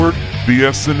the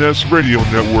SNS Radio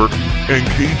Network, and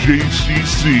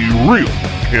KJCC Real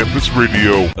Campus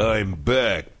Radio. I'm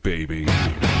back, baby.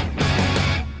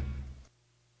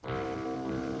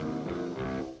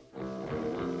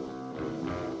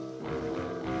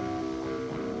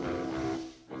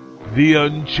 The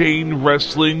Unchained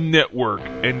Wrestling Network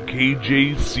and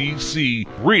KJCC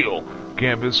Real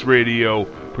Campus Radio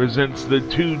presents the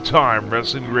two-time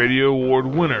Wrestling Radio Award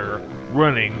winner,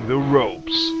 Running the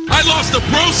Ropes. I lost a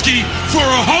broski for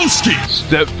a hostie!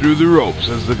 Step through the ropes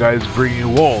as the guys bring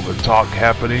you all the talk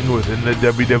happening within the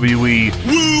WWE.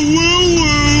 Woo, woo,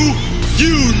 woo!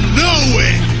 You know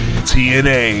it!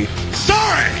 TNA.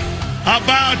 Sorry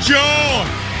about your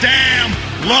damn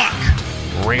luck!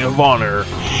 Ring of Honor.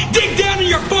 Dig down in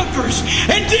your bunkers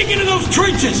and dig into those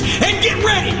trenches and get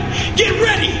ready! Get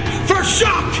ready for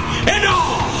shock and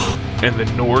awe! And the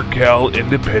NorCal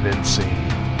Independent Scene.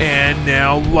 And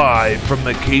now live from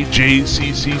the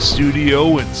KJCC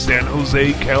studio in San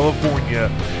Jose, California,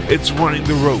 it's Running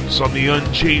the Ropes on the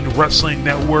Unchained Wrestling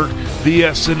Network, the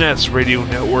SNS Radio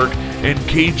Network, and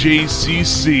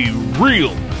KJCC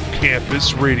Real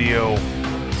Campus Radio.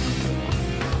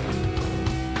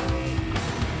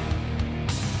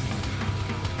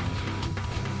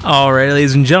 All right,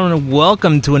 ladies and gentlemen,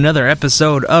 welcome to another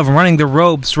episode of Running the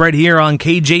Ropes right here on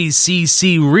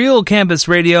KJCC Real Campus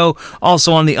Radio,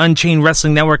 also on the Unchained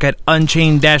Wrestling Network at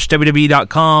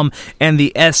unchained-wwe.com and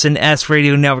the SNS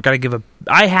Radio Network.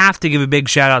 I have to give a big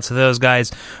shout out to those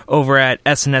guys over at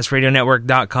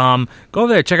snsradionetwork.com. Go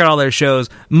over there, check out all their shows.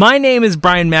 My name is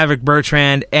Brian Maverick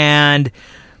Bertrand, and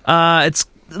it's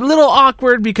a little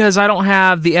awkward because I don't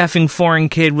have the effing foreign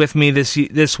kid with me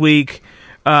this week.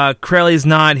 Crowley's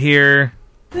not here.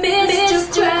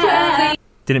 Mr. Crowley.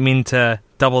 Didn't mean to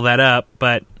double that up,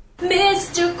 but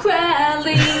Mr.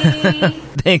 Crowley.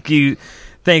 thank you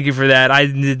for that. I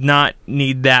did not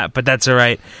need that, but that's all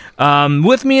right.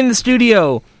 With me in the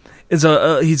studio is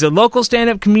he's a local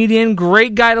stand-up comedian,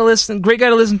 great guy to listen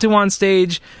to on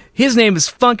stage. His name is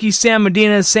Funky Sam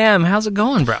Medina. Sam, how's it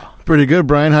going, bro? Pretty good,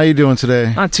 Brian. How you doing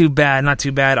today? Not too bad.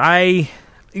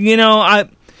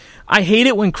 I hate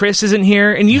it when Chris isn't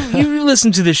here, and you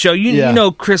listen to the show. You know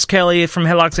Chris Kelly from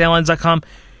headlocksairlines.com.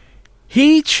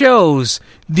 He chose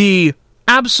the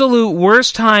absolute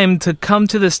worst time to come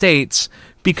to the States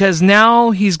because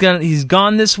now he's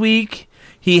gone this week.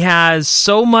 He has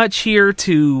so much here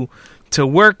to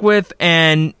work with,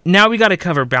 and now we got to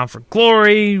cover Bound for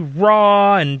Glory,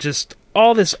 Raw, and just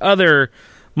all this other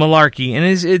malarkey, and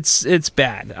it's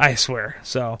bad, I swear.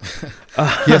 So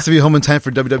he has to be home in time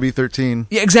for WWE 13.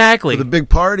 Yeah, exactly. For the big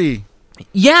party.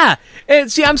 Yeah,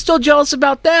 and see, I'm still jealous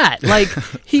about that. Like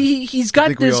he's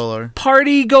got this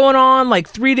party going on like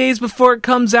 3 days before it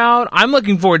comes out. I'm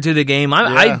looking forward to the game.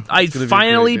 I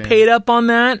finally paid up on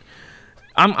that.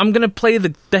 I'm gonna play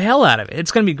the hell out of it.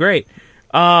 It's gonna be great.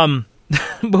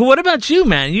 But what about you,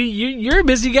 man? You're a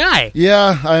busy guy.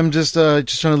 Yeah, I'm just trying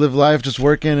to live life, just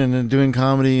working and doing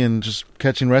comedy and just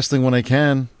catching wrestling when I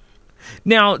can.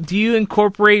 Now, do you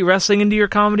incorporate wrestling into your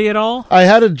comedy at all? I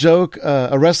had a joke,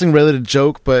 a wrestling-related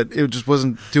joke, but it just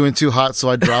wasn't doing too hot, so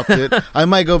I dropped it. I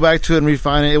might go back to it and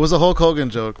refine it. It was a Hulk Hogan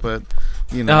joke, but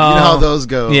you know how those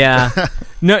go. Yeah,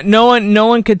 no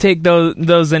one could take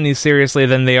those any seriously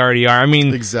than they already are. I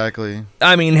mean, exactly.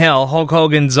 I mean, hell, Hulk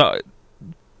Hogan's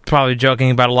probably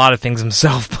joking about a lot of things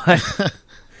himself,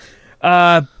 but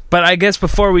I guess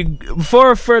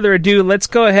before further ado, let's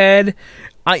go ahead.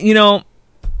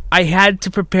 I had to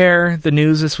prepare the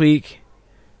news this week,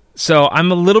 so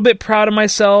I'm a little bit proud of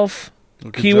myself.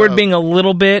 Keyword being a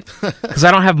little bit, because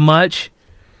I don't have much.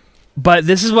 But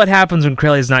this is what happens when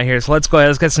Crowley's not here, so let's go ahead.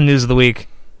 Let's get some news of the week.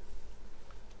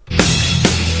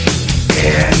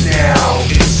 And now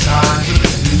it's time for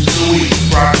the news of the week,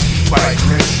 brought to you by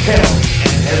Chris Kelly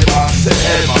and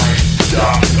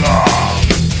headlockstoheadlines.com.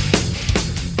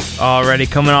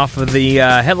 Alrighty, coming off of the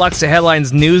Headlocks to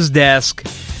Headlines news desk,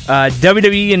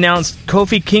 WWE announced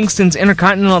Kofi Kingston's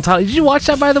Intercontinental title. Did you watch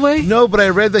that, by the way? No, but I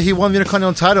read that he won the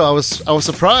Intercontinental title. I was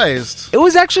surprised. It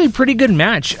was actually a pretty good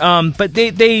match. But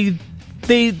they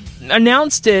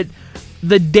announced it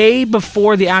the day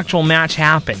before the actual match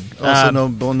happened. Also, no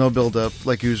build up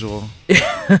like usual.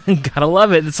 Gotta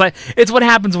love it. It's what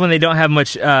happens when they don't have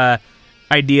much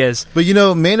ideas. But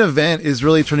Main Event is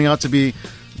really turning out to be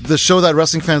the show that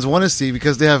wrestling fans want to see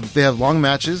because they have long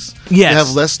matches. Yes. They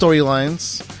have less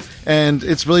storylines, and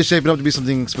it's really shaping up to be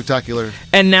something spectacular.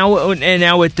 And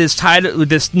now with this title, with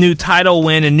this new title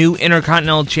win, a new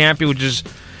Intercontinental Champion, which is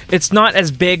it's not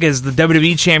as big as the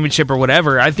WWE Championship or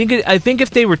whatever. I think if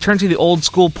they return to the old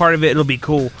school part of it, it'll be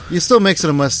cool. It still makes it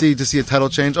a must-see to see a title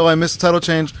change. Oh, I missed a title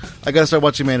change. I got to start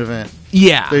watching Main Event.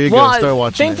 Yeah. There you go. Start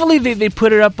watching thankfully, they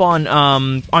put it up on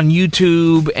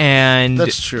YouTube and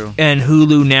that's true. And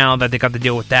Hulu now that they got to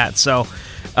deal with that. So,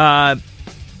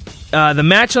 the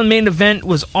match on Main Event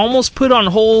was almost put on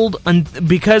hold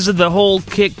because of the whole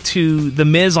kick to The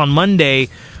Miz on Monday,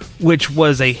 which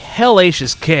was a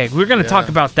hellacious kick. We're going to talk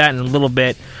about that in a little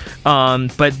bit.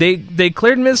 But they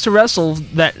cleared Miz to wrestle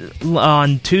that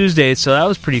on Tuesday, so that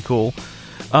was pretty cool.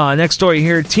 Next story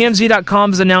here.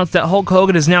 TMZ.com has announced that Hulk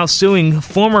Hogan is now suing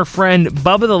former friend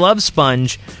Bubba the Love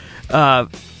Sponge,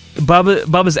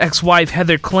 Bubba's ex-wife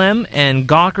Heather Clem, and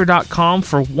Gawker.com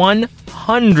for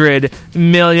 $100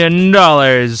 million.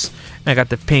 I got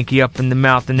the pinky up in the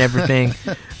mouth and everything.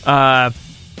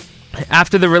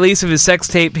 After the release of his sex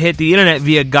tape hit the internet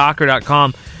via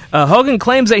Gawker.com, Hogan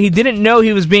claims that he didn't know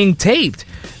he was being taped,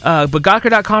 but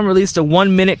Gawker.com released a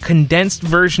 1-minute condensed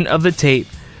version of the tape.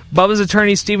 Bubba's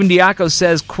attorney Stephen Diaco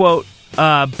says, "quote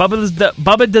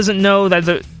Bubba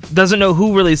doesn't know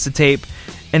who released the tape,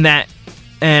 and that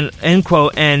end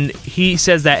quote. And he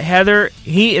says that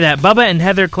that Bubba and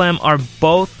Heather Clem are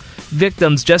both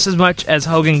victims just as much as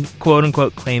Hogan quote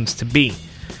unquote claims to be."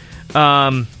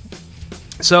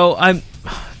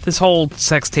 This whole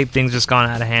sex tape thing's just gone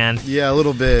out of hand. Yeah, a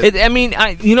little bit.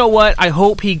 You know what? I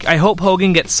hope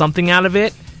Hogan gets something out of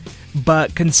it,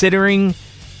 but considering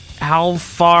how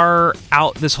far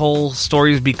out this whole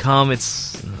story has become,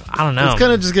 I don't know. It's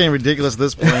kind of just getting ridiculous at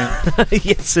this point.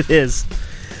 Yes, it is.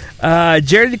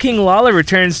 Jerry the King Lawler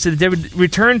returned to the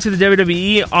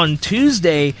WWE on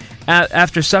Tuesday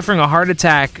after suffering a heart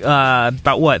attack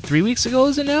about 3 weeks ago,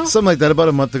 is it now? Something like that, about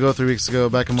a month ago, 3 weeks ago,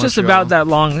 back in Montreal. Just about that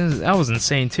long. That was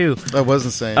insane, too. That was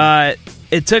insane.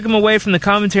 It took him away from the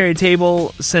commentary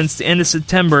table since the end of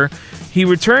September. He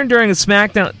returned during a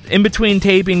SmackDown, in between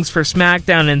tapings for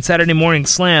SmackDown and Saturday Morning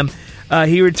Slam.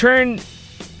 He returned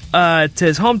to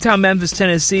his hometown Memphis,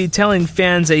 Tennessee, telling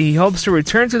fans that he hopes to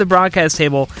return to the broadcast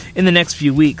table in the next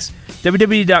few weeks.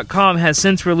 WWE.com has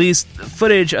since released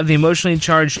footage of the emotionally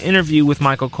charged interview with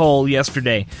Michael Cole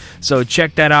yesterday, so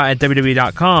check that out at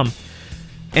WWE.com.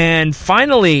 And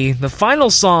finally, the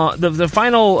final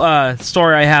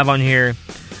story I have on here,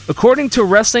 according to the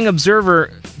Wrestling Observer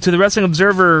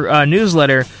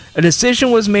newsletter, a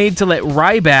decision was made to let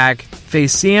Ryback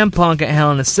face CM Punk at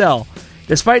Hell in a Cell.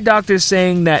 Despite doctors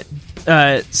saying that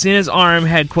Cena's arm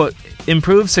had, quote,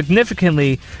 improved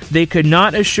significantly, they could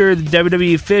not assure the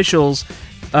WWE officials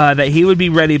that he would be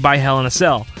ready by Hell in a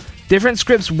Cell. Different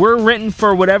scripts were written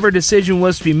for whatever decision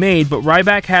was to be made, but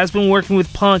Ryback has been working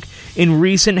with Punk in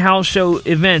recent house show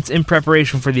events in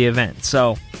preparation for the event.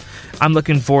 So I'm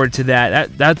looking forward to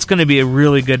that. That's going to be a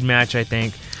really good match, I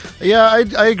think. Yeah,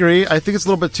 I agree. I think it's a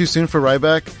little bit too soon for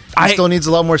Ryback. He still needs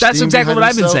a lot more steam. That's exactly what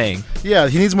I've been saying. Yeah,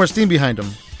 he needs more steam behind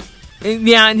him.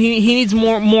 Yeah, and he needs he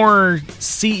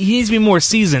needs to be more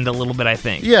seasoned a little bit, I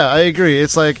think. Yeah, I agree.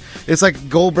 It's like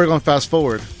Goldberg on Fast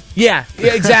Forward. Yeah,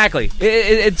 exactly.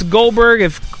 It's Goldberg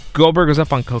if Goldberg was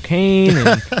up on cocaine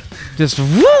and just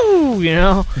woo, you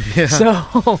know. Yeah.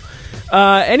 So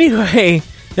anyway,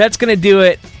 that's gonna do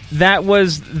it. That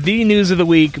was the news of the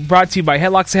week, brought to you by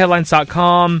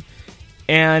headlocksandheadlines.com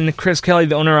and Chris Kelly,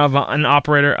 the owner of and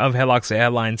operator of Headlocks and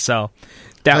Headlines. So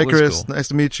that was Chris. cool. Nice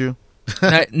to meet you.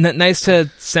 Nice to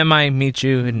semi-meet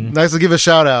you. And nice to give a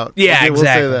shout out. Yeah, okay,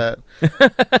 exactly. We'll say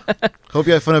that. Hope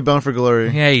you had fun at Bound for Glory.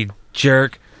 Yeah, you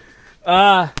jerk.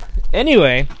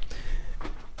 Anyway,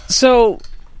 so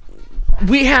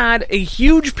we had a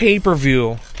huge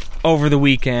pay-per-view over the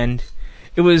weekend.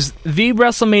 It was the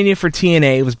WrestleMania for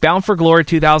TNA. It was Bound for Glory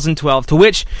 2012, to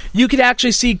which you could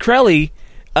actually see Crelly.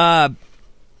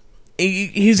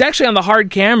 He's actually on the hard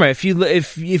camera. If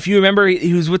you remember,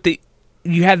 he was with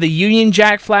you had the Union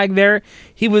Jack flag there.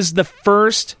 He was the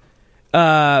first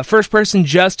person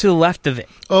just to the left of it.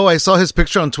 Oh, I saw his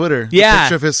picture on Twitter. Yeah. The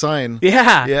picture of his sign.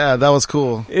 Yeah. Yeah, that was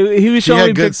cool. He was showing He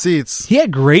had good seats. He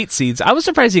had great seats. I was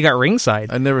surprised he got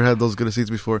ringside. I never had those good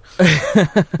seats before.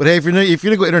 But hey, if you're going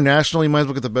to go international, you might as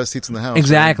well get the best seats in the house.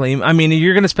 Exactly. Right? I mean,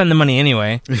 you're going to spend the money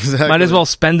anyway. Exactly. Might as well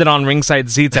spend it on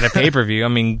ringside seats at a pay-per-view. I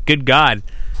mean, good God.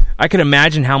 I could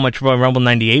imagine how much Royal Rumble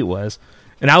 98 was.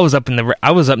 And I was up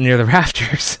near the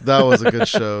rafters. That was a good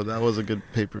show. That was a good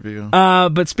pay-per-view.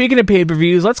 But speaking of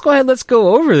pay-per-views, let's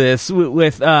go over this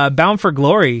with Bound for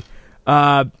Glory.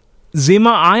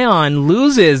 Zema Ion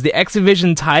loses the X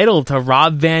Division title to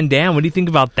Rob Van Dam. What do you think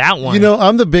about that one? You know,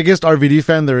 I'm the biggest RVD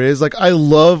fan there is. Like, I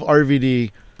love RVD,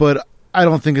 but I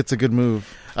don't think it's a good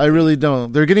move. I really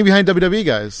don't. They're getting behind WWE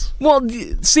guys. Well,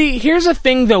 see, here's the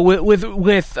thing though with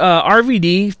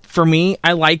RVD. For me,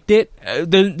 I liked it.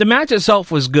 The match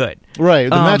itself was good. Right,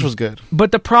 the match was good.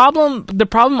 But the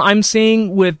problem I'm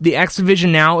seeing with the X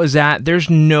Division now is that there's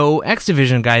no X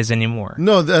Division guys anymore.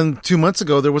 No, then 2 months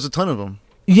ago there was a ton of them.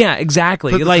 Yeah,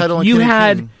 exactly. Put the Like title on you Kenny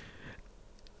had. King.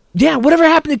 Yeah, whatever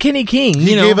happened to Kenny King?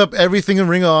 He gave up everything in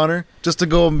Ring of Honor just to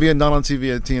go and be not on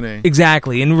TV at TNA.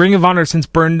 Exactly, and Ring of Honor since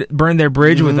burned their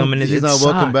bridge with him, and he's it not sucks.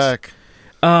 welcome back.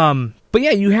 But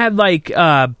yeah, you had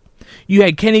you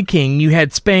had Kenny King, you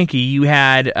had Spanky, you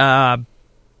had God,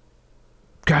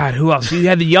 who else? You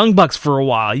had the Young Bucks for a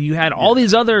while. You had all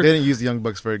these other. They didn't use the Young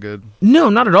Bucks very good. No,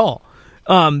 not at all.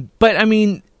 But I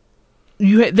mean,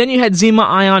 then you had Zema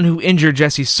Ion who injured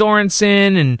Jesse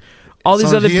Sorensen and. All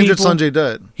these other people. He injured Sanjay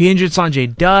Dutt. He injured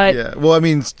Sanjay Dutt. Yeah. Well, I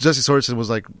mean, Jesse Sorensen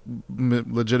was like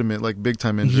legitimate, like big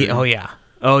time injury. Oh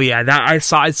yeah. That I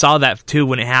saw that too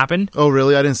when it happened. Oh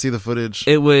really? I didn't see the footage.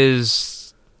 It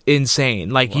was insane.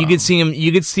 Like you could see him.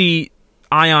 You could see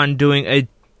Ion doing a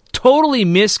totally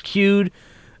miscued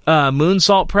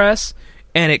moonsault press,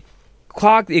 and it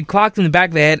clocked in the back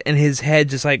of the head, and his head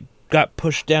just like got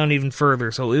pushed down even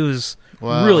further. So it was.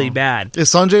 Wow. Really bad. Is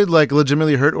Sanjay like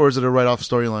legitimately hurt, or is it a write-off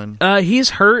storyline? He's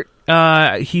hurt.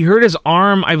 He hurt his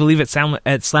arm, I believe, at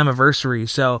Slammiversary.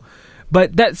 So,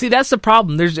 but that's the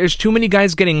problem. There's too many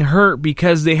guys getting hurt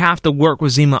because they have to work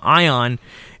with Zema Ion,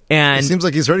 and it seems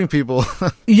like he's hurting people.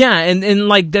 Yeah, and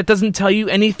like that doesn't tell you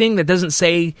anything. That doesn't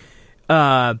say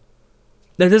that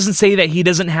he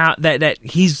doesn't have that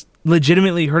he's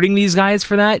legitimately hurting these guys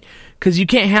for that, because you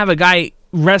can't have a guy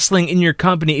wrestling in your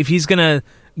company if he's gonna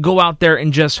go out there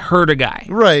and just hurt a guy,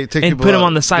 right? And put him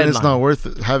on the sideline. It's not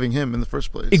worth having him in the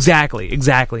first place. Exactly.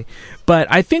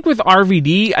 But I think with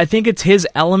RVD, I think it's his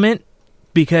element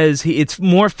because it's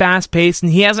more fast paced,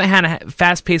 and he hasn't had a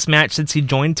fast paced match since he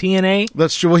joined TNA.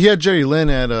 That's true. Well, he had Jerry Lynn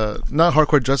at not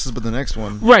Hardcore Justice, but the next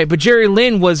one, right? But Jerry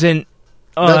Lynn wasn't.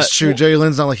 That's true. Jerry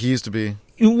Lynn's not like he used to be.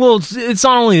 Well, it's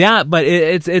not only that, but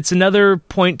it's another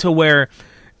point to where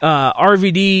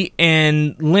RVD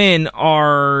and Lynn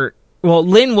are. Well,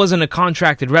 Lynn wasn't a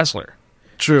contracted wrestler.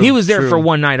 True. He was there for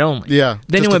one night only. Yeah.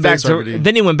 Then he went back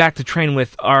to train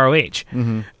with ROH.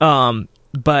 Mm-hmm.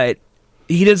 But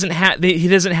he doesn't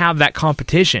have that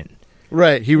competition.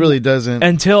 Right. He really doesn't.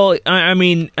 Until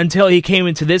he came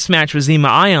into this match with Zema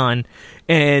Ion,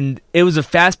 and it was a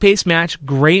fast-paced match,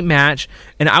 great match,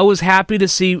 and I was happy to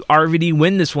see RVD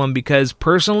win this one because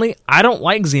personally, I don't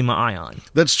like Zema Ion.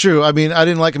 That's true. I mean, I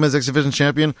didn't like him as X Division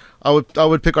champion. I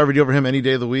would pick RVD over him any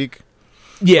day of the week.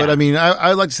 Yeah. But I mean,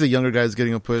 I like to see the younger guys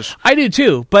getting a push. I do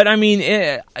too. But I mean,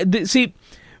 see,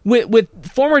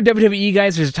 with former WWE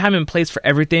guys, there's a time and place for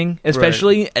everything,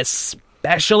 especially in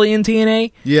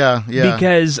TNA. Yeah.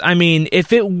 Because I mean,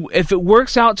 if it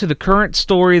works out to the current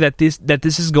story that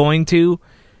this is going to,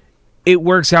 it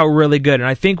works out really good. And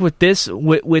I think with this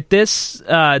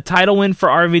title win for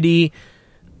RVD,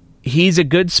 he's a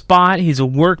good spot. He's a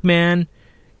workman.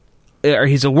 Or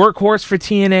he's a workhorse for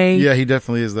TNA. Yeah, he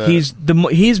definitely is that.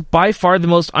 He's by far the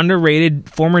most underrated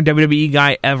former WWE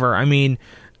guy ever. I mean,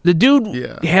 the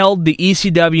dude held the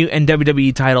ECW and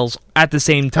WWE titles at the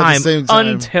same time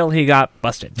until he got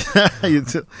busted.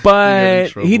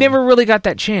 But he never really got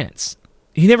that chance.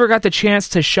 He never got the chance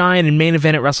to shine and main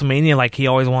event at WrestleMania like he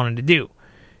always wanted to do.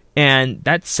 And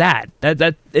that's sad.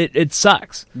 It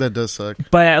sucks. That does suck.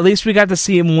 But at least we got to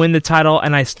see him win the title,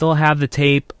 and I still have the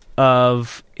tape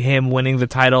of him winning the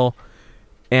title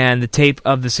and the tape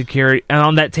of the security. And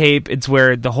on that tape, it's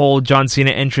where the whole John Cena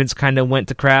entrance kind of went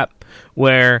to crap,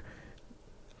 where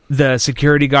the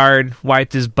security guard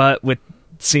wiped his butt with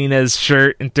Cena's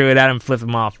shirt and threw it at him, flipped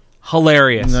him off.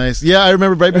 Hilarious. Nice. Yeah, I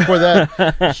remember right before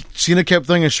that, Cena kept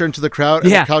throwing his shirt into the crowd,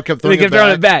 and the crowd kept throwing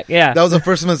it back. Yeah, that was the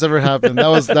first time that's ever happened. That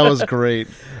was great.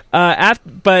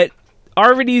 But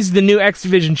RVD's the new X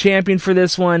Division champion for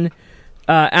this one.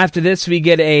 After this, we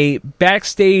get a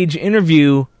backstage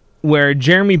interview where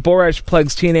Jeremy Borash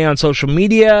plugs TNA on social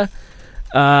media.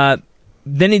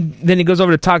 Then he goes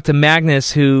over to talk to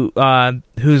Magnus,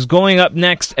 who's going up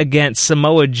next against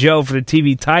Samoa Joe for the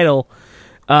TV title,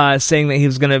 saying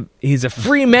that he's a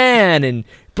free man and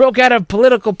broke out of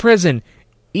political prison.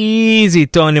 Easy,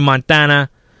 Tony Montana.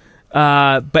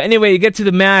 But anyway, you get to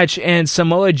the match, and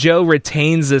Samoa Joe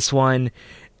retains this one,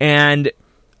 and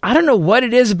I don't know what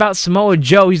it is about Samoa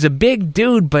Joe. He's a big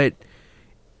dude, but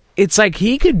it's like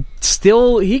he can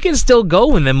still go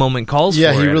when the moment calls for it.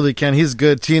 Yeah, he really can. He's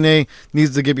good. TNA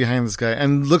needs to get behind this guy,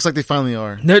 and looks like they finally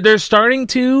are. They're starting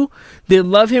to. They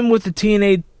love him with the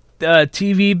TNA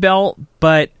TV belt,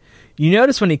 but You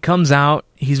notice when he comes out,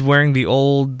 he's wearing the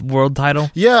old world title?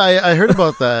 Yeah, I heard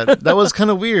about that. That was kind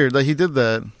of weird that he did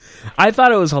that. I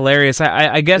thought it was hilarious.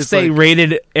 I guess they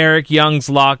raided Eric Young's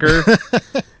locker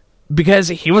because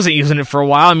he wasn't using it for a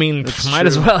while. I mean, might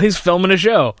as well. He's filming a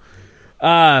show.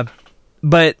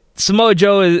 But Samoa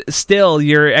Joe is still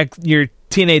your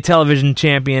TNA television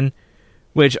champion,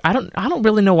 which I don't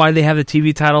really know why they have the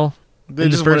TV title. They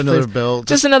just want another belt.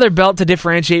 Just another belt to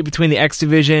differentiate between the X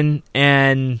division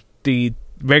and the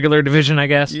regular division, I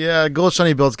guess. Yeah, gold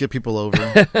shiny belts get people over.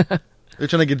 They're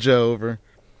trying to get Joe over.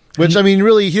 Which, I mean,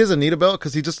 really, he doesn't need a belt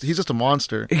because he's just a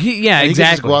monster. Exactly. He can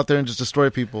just go out there and just destroy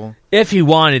people. If he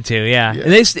wanted to, yeah.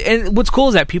 And what's cool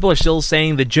is that people are still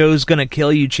saying the Joe's going to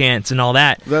kill you chants and all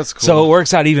that. That's cool. So it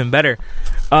works out even better.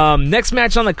 Next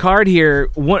match on the card here,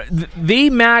 the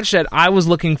match that I was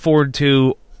looking forward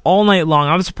to all night long.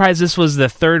 I was surprised this was the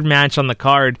third match on the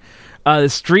card. The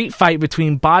street fight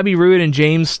between Bobby Roode and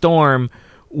James Storm,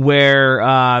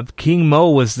 where King Mo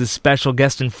was the special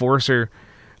guest enforcer.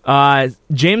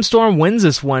 James Storm wins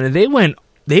this one, and they went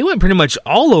pretty much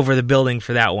all over the building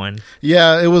for that one.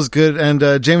 Yeah, it was good,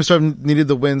 and James Storm needed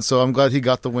the win, so I'm glad he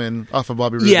got the win off of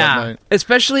Bobby Roode that night.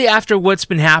 Especially after what's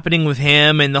been happening with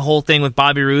him and the whole thing with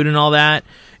Bobby Roode and all that.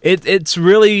 It's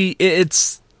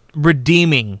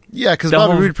redeeming. Yeah, because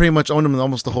Bobby Roode pretty much owned him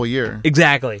almost the whole year.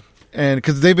 Exactly. And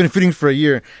because they've been feuding for a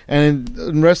year, and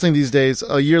in wrestling these days,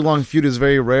 a year-long feud is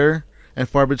very rare and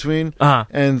far between.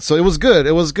 And so it was good.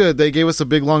 It was good. They gave us a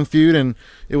big, long feud, and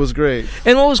it was great.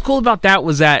 And what was cool about that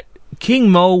was that King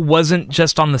Mo wasn't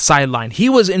just on the sideline. He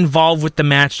was involved with the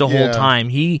match the whole time.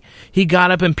 He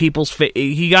got up in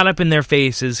he got up in their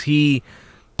faces. He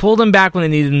pulled them back when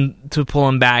they needed him to pull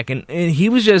him back, and he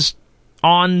was just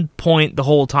on point the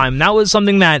whole time. That was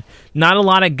something that not a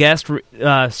lot of guest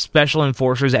special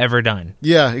enforcers ever done.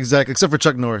 Yeah, exactly. Except for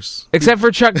Chuck Norris. Except for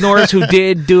Chuck Norris, who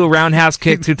did do a roundhouse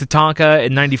kick to Tatanka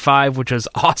in '95, which was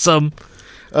awesome.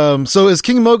 So is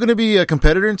King Mo going to be a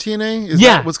competitor in TNA? Is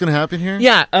that what's going to happen here?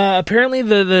 Yeah. Apparently,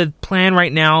 the plan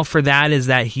right now for that is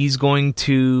that he's going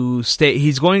to stay.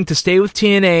 He's going to stay with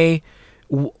TNA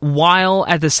while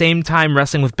at the same time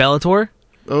wrestling with Bellator.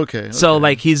 Okay. So,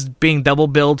 like, he's being double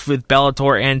billed with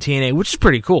Bellator and TNA, which is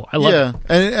pretty cool. I love it. Yeah,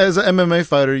 and as an MMA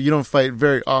fighter, you don't fight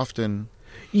very often.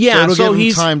 Yeah, so give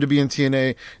him time to be in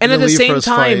TNA and at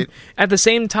the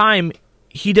same time,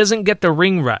 he doesn't get the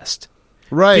ring rust.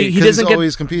 Right, because he's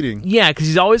always competing. Yeah, because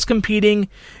he's always competing,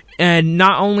 and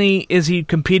not only is he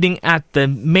competing at the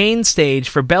main stage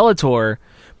for Bellator,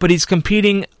 but he's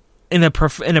competing in a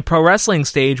pro wrestling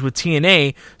stage with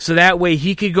TNA, so that way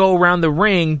he could go around the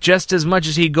ring just as much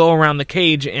as he'd go around the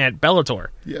cage at Bellator.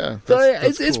 Yeah,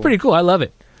 it's pretty cool. I love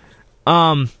it.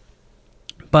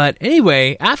 But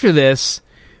anyway, after this,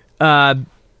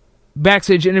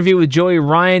 backstage interview with Joey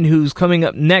Ryan, who's coming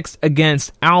up next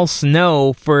against Al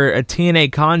Snow for a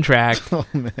TNA contract. Oh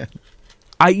man,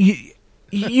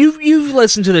 you've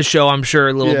listened to the show, I'm sure,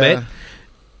 a little bit.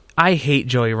 I hate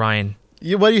Joey Ryan.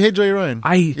 Why do you hate Joey Ryan?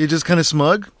 You're just kind of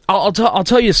smug? I'll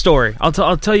tell you a story. I'll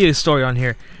tell you a story on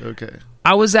here. Okay.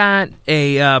 I was at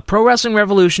a Pro Wrestling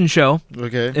Revolution show.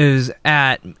 Okay. It was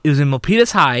in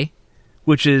Milpitas High,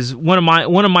 which is one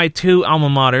of my two alma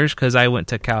maters because I went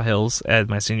to Cal Hills as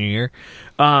my senior year.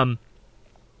 And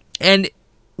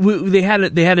they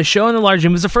had a show in the large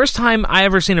gym. It was the first time I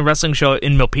ever seen a wrestling show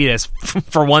in Milpitas,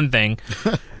 for one thing.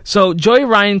 So Joey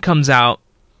Ryan comes out,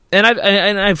 and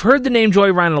I've heard the name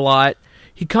Joey Ryan a lot.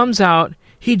 He comes out,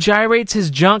 he gyrates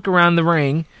his junk around the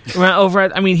ring,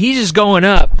 he's just going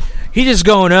up. He's just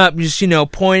going up, just,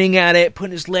 pointing at it,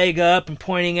 putting his leg up and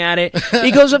pointing at it.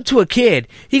 He goes up to a kid.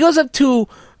 He goes up to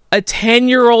a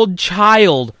 10-year-old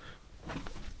child,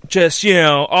 just,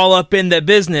 all up in the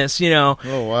business, Oh,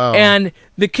 wow. And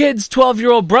the kid's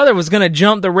 12-year-old brother was going to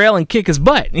jump the rail and kick his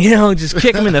butt, just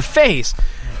kick him in the face.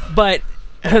 But,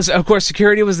 of course,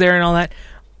 security was there and all that.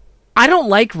 I don't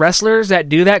like wrestlers that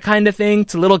do that kind of thing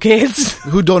to little kids.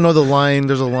 Who don't know the line.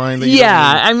 There's a line that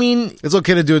it's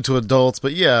okay to do it to adults,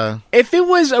 but yeah. If it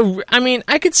was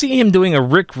I could see him doing a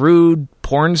Rick Rude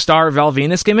porn star Val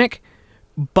Venus gimmick,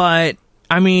 but,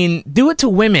 do it to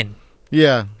women.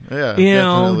 Yeah,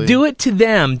 definitely. Do it to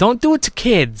them. Don't do it to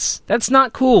kids. That's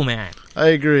not cool, man. I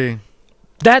agree.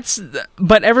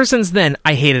 But ever since then,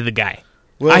 I hated the guy.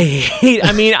 Well,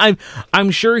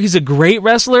 I'm sure he's a great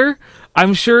wrestler.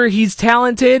 I'm sure he's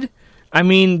talented.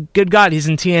 Good God, he's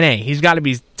in TNA. He's got to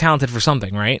be talented for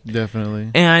something, right?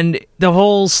 Definitely. And the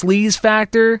whole sleaze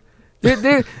factor,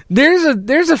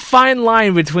 there's a fine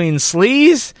line between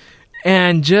sleaze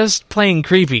and just playing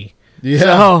creepy. Yeah.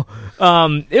 So,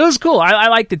 it was cool. I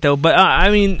liked it, though.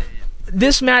 But,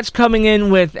 this match coming in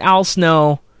with Al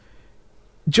Snow,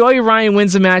 Joey Ryan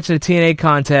wins the match in a TNA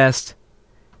contest.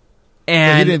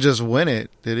 And he didn't just win it,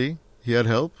 did he? He had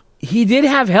help? He did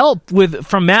have help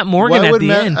from Matt Morgan at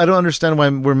the end. I don't understand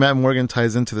where Matt Morgan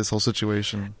ties into this whole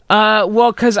situation.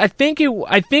 Well, because I think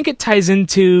it ties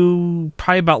into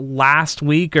probably about last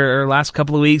week or last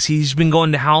couple of weeks. He's been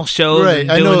going to house shows. Right,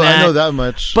 and I doing know that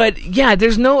much. But yeah,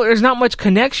 there's not much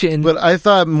connection. But I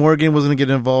thought Morgan was going to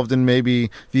get involved in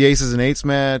maybe the Aces and Eights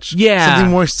match. Yeah,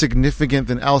 something more significant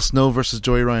than Al Snow versus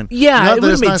Joey Ryan. Yeah, it would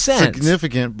have made sense.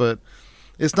 Significant, but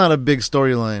it's not a big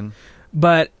storyline.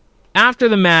 But after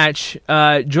the match,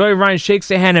 Joey Ryan shakes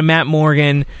the hand of Matt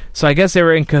Morgan, so I guess they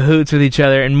were in cahoots with each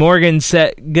other, and Morgan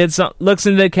looks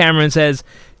into the camera and says,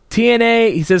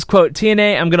 TNA, he says, quote,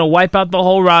 TNA, I'm going to wipe out the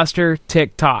whole roster,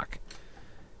 tick-tock.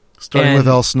 Starting with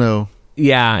Al Snow.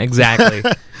 Yeah, exactly.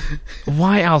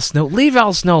 Why Al Snow? Leave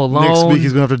Al Snow alone. Next week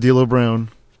he's going to have to D'Lo Brown.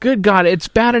 Good God, it's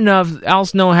bad enough Al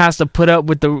Snow has to put up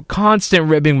with the constant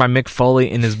ribbing by Mick Foley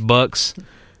in his books.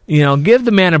 Give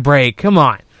the man a break. Come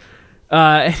on.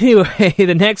 Anyway,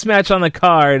 the next match on the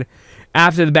card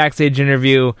after the backstage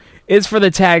interview is for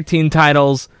the tag team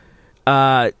titles.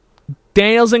 Daniels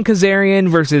and Kazarian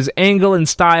versus Angle and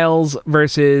Styles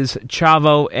versus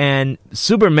Chavo and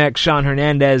Super Mech Sean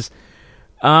Hernandez.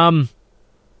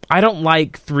 I don't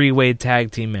like three-way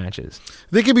tag team matches.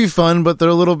 They can be fun, but they're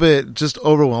a little bit just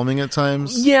overwhelming at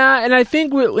times. Yeah, and I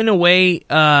think in a way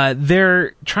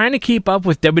they're trying to keep up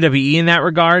with WWE in that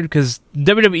regard because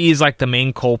WWE is like the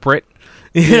main culprit.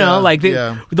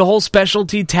 The whole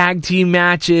specialty tag team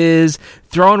matches,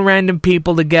 throwing random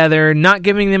people together, not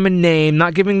giving them a name,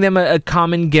 not giving them a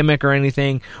common gimmick or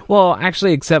anything. Well,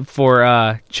 actually, except for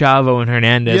Chavo and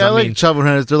Hernandez. Yeah, I like Chavo and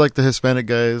Hernandez. They're like the Hispanic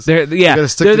guys. They're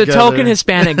the token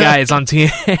Hispanic guys on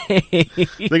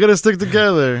TNA. They gotta stick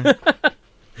together.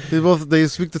 They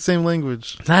speak the same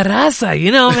language. La raza,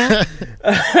 man.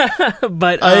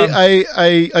 But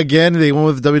I again, they went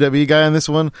with the WWE guy on this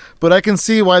one, but I can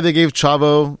see why they gave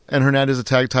Chavo and Hernandez the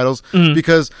tag titles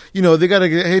because they gotta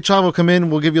get, hey Chavo, come in,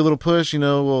 we'll give you a little push,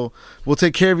 we'll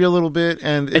take care of you a little bit,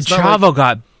 and Chavo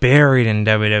got buried in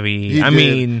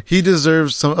WWE. He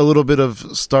deserves a little bit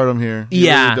of stardom here. He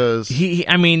really does.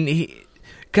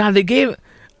 God, they gave.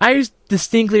 I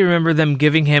distinctly remember them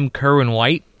giving him Kerwin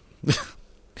White.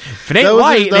 If it ain't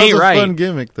white, it ain't right. That was a fun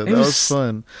gimmick, though. That was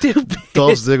fun. Stupid.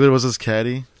 Dolph Ziggler was his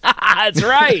caddy. That's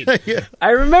right. Yeah.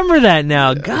 I remember that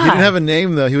now. God. He didn't have a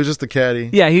name, though. He was just a caddy.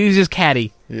 Yeah, he was just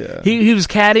caddy. Yeah. He was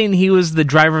caddy, and he was the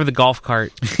driver of the golf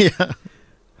cart. Yeah.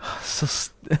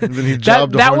 And then he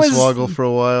jobbed Hornswoggle for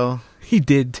a while. He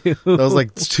did, too. That was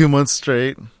like 2 months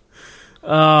straight.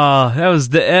 Oh,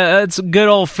 that's good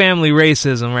old family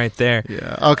racism right there.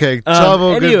 Yeah. Okay.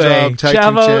 Chavo, good job. Tag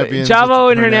team champions.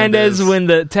 Chavo and Hernandez win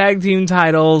the tag team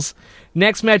titles.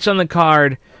 Next match on the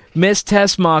card, Miss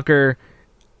Tessmacher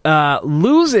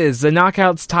loses the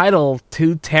Knockouts title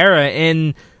to Tara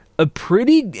in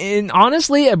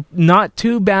honestly a not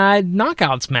too bad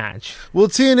Knockouts match. Well,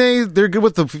 TNA, they're good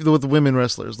with the women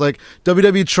wrestlers. Like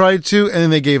WWE tried to, and then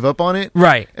they gave up on it.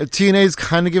 Right. TNA's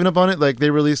kind of given up on it. Like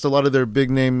they released a lot of their big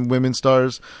name women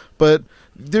stars, but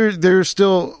they're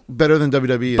still better than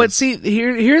WWE is. But see,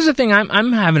 here's the thing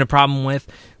I'm having a problem with.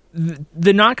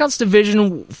 The Knockouts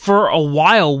division for a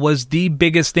while was the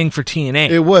biggest thing for TNA.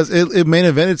 It was. It main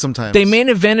evented sometimes. They main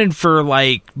evented for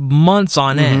like months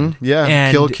on end. Yeah,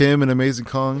 and Kill Kim and Amazing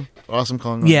Kong, Awesome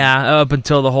Kong. Yeah, up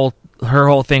until her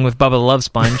whole thing with Bubba the Love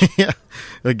Sponge. Yeah,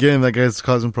 again, that guy's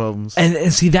causing problems.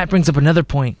 And see, that brings up another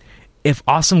point. If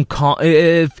Awesome Kong,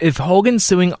 if Hogan's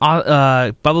suing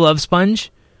Bubba Love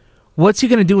Sponge, what's he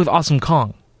going to do with Awesome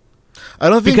Kong? I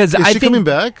don't think is she coming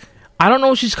back. I don't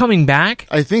know if she's coming back.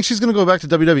 I think she's going to go back to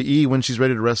WWE when she's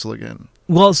ready to wrestle again.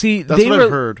 Well, see, that's what I've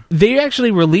heard. They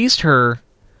actually released her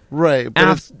right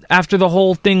after the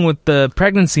whole thing with the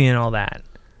pregnancy and all that.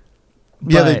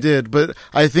 Yeah, they did. But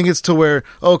I think it's to where,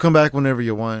 come back whenever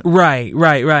you want.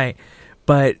 Right.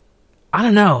 But I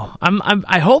don't know.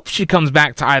 I hope she comes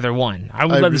back to either one. I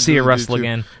would love to see her wrestle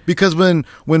again. Because when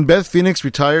Beth Phoenix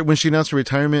retired, when she announced her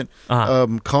retirement,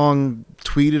 Kong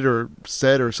tweeted or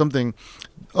said or something,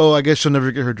 I guess she'll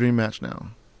never get her dream match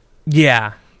now.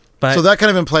 Yeah. So that kind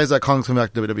of implies that Kong's coming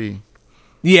back to WWE.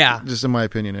 Yeah. Just in my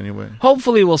opinion, anyway.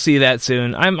 Hopefully we'll see that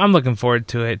soon. I'm looking forward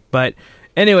to it. But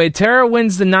anyway, Tara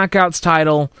wins the Knockouts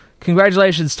title.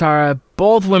 Congratulations, Tara.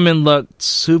 Both women looked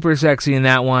super sexy in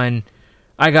that one.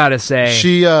 I gotta say.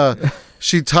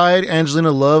 She tied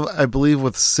Angelina Love, I believe,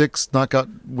 with 6 knockout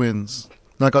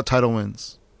title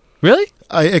wins. Really?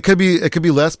 It could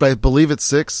be less, but I believe it's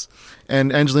 6.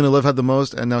 And Angelina Love had the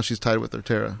most, and now she's tied with her,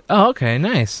 Tara. Oh, okay,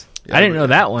 nice. Yeah, I didn't know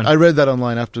that one. I read that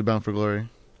online after Bound for Glory.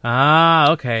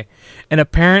 Ah, okay. And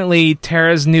apparently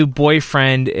Tara's new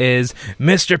boyfriend is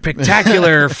Mr.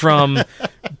 Spectacular from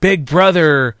Big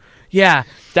Brother. Yeah,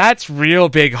 that's real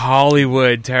big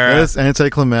Hollywood, Tara. That's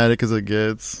anticlimactic as it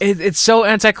gets. It's so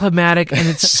anticlimactic, and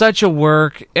it's such a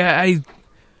work. I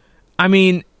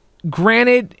mean,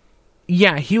 granted,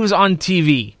 yeah, he was on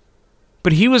TV,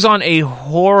 but he was on a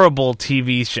horrible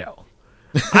TV show.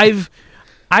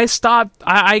 I stopped.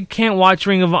 I can't watch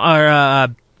Ring of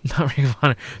Honor, not Ring of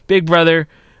Honor, Big Brother.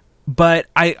 But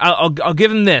I'll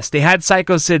give him this. They had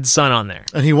Psycho Sid's son on there,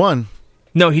 and he won.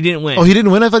 No, he didn't win. Oh, he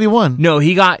didn't win? I thought he won. No,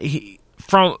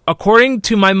 from according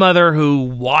to my mother, who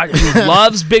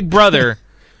loves Big Brother,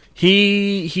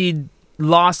 he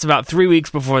lost about 3 weeks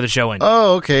before the show ended.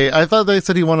 Oh, okay. I thought they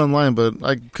said he won online, but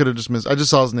I could have just missed. I just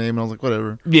saw his name and I was like,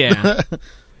 whatever. Yeah.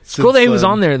 It's cool that he was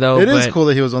on there, though. It is cool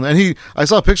that he was on there. And I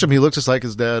saw a picture of him. He looked just like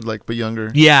his dad, but younger.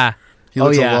 Yeah. He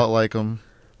looks a lot like him.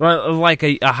 Well, like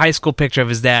a high school picture of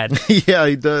his dad. Yeah,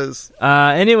 he does.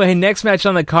 Anyway, next match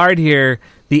on the card here,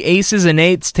 the Aces and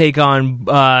Eights take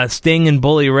on Sting and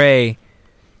Bully Ray.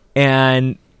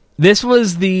 And this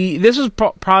was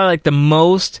probably like the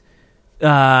most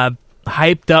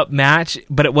hyped up match,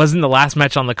 but it wasn't the last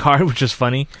match on the card, which is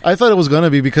funny. I thought it was going to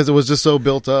be because it was just so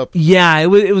built up. Yeah, it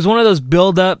was one of those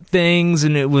build up things,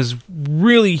 and it was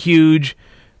really huge,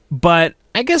 but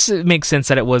I guess it makes sense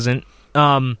that it wasn't.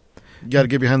 You got to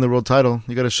get behind the world title.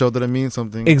 You got to show that it means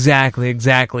something.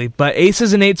 Exactly. But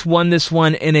Aces and Eights won this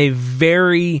one in a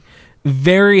very,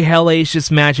 very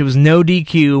hellacious match. It was no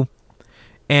DQ,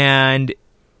 and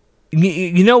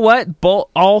you know what?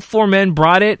 All four men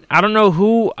brought it. I don't know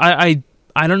who. I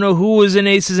don't know who was in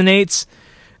Aces and Eights.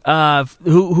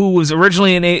 Who was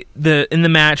originally in the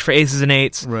match for Aces and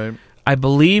Eights? Right. I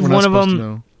believe one of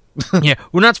them. Yeah,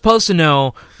 we're not supposed to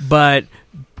know, but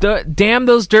damn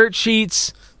those dirt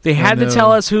sheets. They had to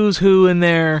tell us who's who in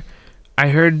there. I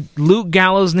heard Luke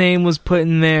Gallows' name was put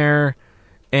in there,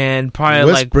 and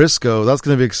probably Wes Briscoe. That's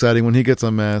going to be exciting when he gets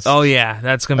unmasked. Oh yeah,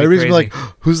 that's going to be crazy. Like,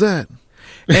 who's that?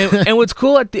 and what's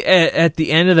cool at the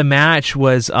end of the match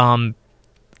was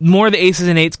more of the Aces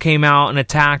and Eights came out and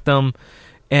attacked them,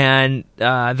 and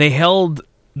they held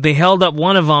up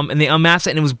one of them and they unmasked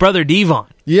it, and it was Brother Devon.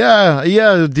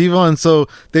 Yeah, Devon. So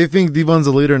they think Devon's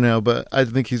a leader now, but I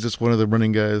think he's just one of the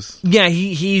running guys. Yeah,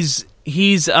 he's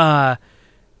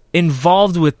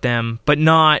involved with them, but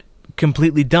not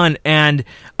completely done. And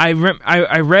I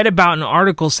read about an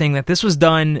article saying that this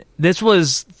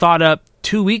was thought up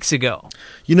 2 weeks ago.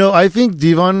 You know, I think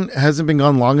Devon hasn't been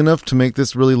gone long enough to make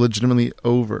this really legitimately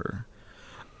over.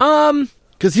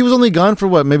 Because he was only gone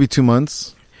for maybe 2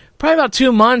 months? Probably about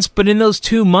 2 months, but in those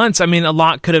 2 months, I mean, a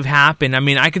lot could have happened. I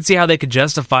mean, I could see how they could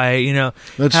justify it,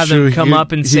 That's have true. them come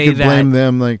up and say he could that. blame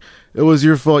them, like, it was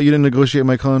your fault, you didn't negotiate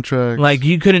my contract. Like,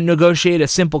 you couldn't negotiate a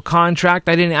simple contract,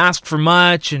 I didn't ask for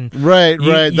much, and Right,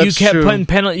 that's true.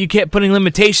 You kept putting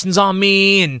limitations on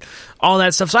me, and all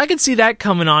that stuff. So I could see that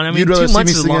coming on. I mean, You'd 2 rather see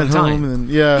months me is a sing long at time. home and,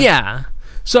 Yeah.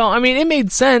 So, I mean, it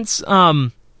made sense.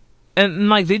 And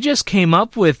like, they just came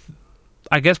up with,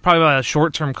 I guess, probably about a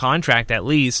short-term contract at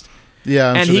least.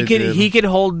 Yeah, and he could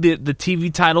hold the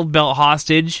TV title belt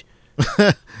hostage.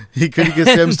 he could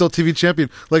say I'm still TV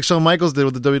champion, like Shawn Michaels did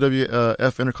with the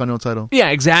WWF Intercontinental title. Yeah,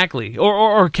 exactly.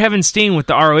 Or Kevin Steen with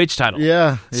the ROH title.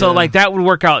 Yeah. So like that would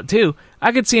work out too.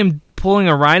 I could see him pulling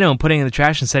a Rhino and putting it in the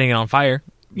trash and setting it on fire.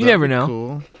 You never know.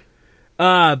 Cool.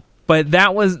 But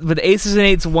the Aces and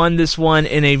Eights won this one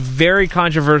in a very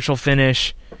controversial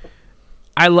finish.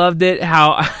 I loved it.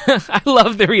 I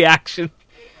love the reaction.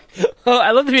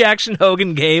 I love the reaction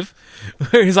Hogan gave,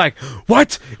 where he's like,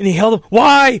 "What?" and he held him.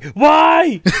 Why?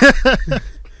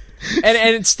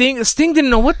 and Sting didn't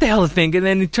know what the hell to think, and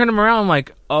then he turned him around. I'm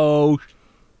like, oh,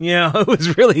 it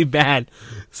was really bad.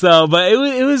 So, but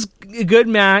it was a good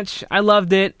match. I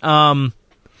loved it. I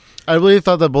really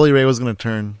thought that Bully Ray was going to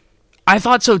turn. I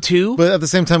thought so too, but at the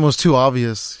same time, it was too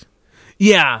obvious.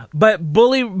 Yeah, but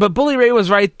Bully Ray was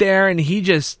right there, and he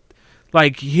just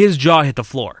his jaw hit the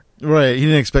floor. Right, he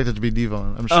didn't expect it to be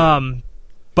Devon, I'm sure.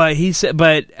 But he said,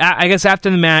 I guess after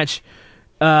the match,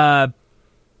 Devon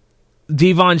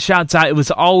shouts out, "It was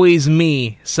always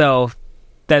me." So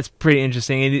that's pretty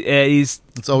interesting. It's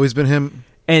always been him.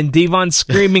 And Devon's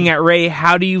screaming at Ray,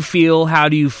 "How do you feel? How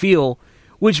do you feel?"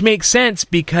 Which makes sense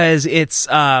because it's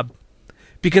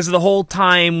because of the whole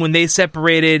time when they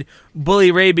separated,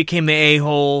 Bully Ray became the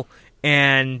a-hole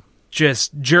and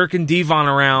just jerking Devon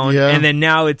around, and then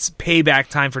now it's payback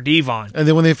time for Devon. And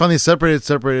then when they finally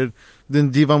separated, then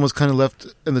Devon was kind of left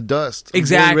in the dust.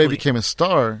 Exactly. Bully Ray became a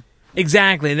star.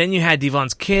 Exactly. And then you had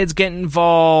Devon's kids get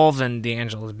involved and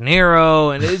D'Angelo De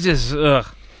Niro, and it's just, ugh.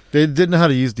 They didn't know how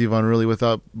to use Devon really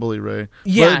without Bully Ray.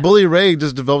 Yeah. But Bully Ray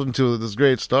just developed into this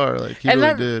great star. Like, he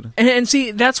really did. And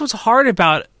see, that's what's hard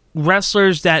about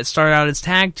wrestlers that start out as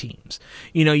tag teams.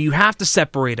 You know, you have to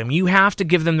separate them. You have to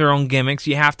give them their own gimmicks.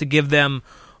 You have to give them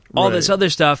all this other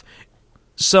stuff.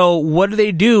 So what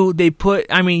do? They put,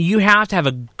 I mean, you have to have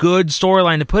a good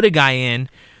storyline to put a guy in,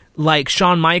 like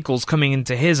Shawn Michaels coming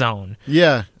into his own.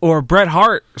 Yeah. Or Bret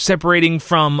Hart separating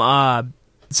from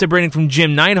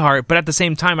Jim Neidhart, but at the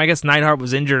same time, I guess Neidhart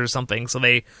was injured or something, so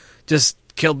they just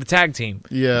killed the tag team.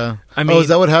 Yeah. I mean, is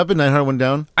that what happened? Neidhart went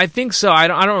down? I think so. I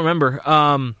don't remember.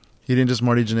 He didn't just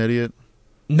Marty Jannetty it?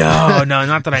 No,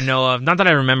 not that I know of. Not that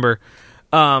I remember.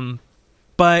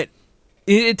 But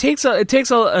it takes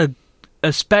a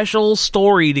special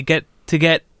story to get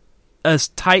a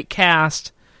tight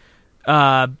cast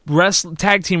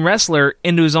tag team wrestler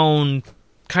into his own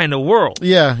kind of world.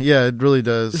 Yeah, it really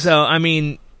does. So I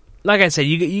mean, like I said,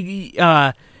 you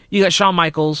got Shawn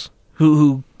Michaels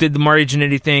who did the Marty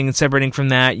Jannetty thing, and separating from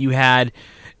that, you had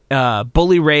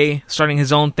Bully Ray starting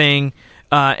his own thing,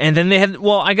 and then they had,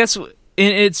 well, I guess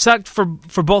it sucked for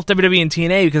both WWE and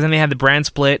TNA because then they had the brand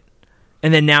split,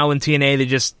 and then now in TNA they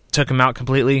just took him out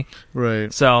completely.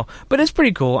 Right. So, but it's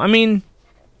pretty cool. I mean,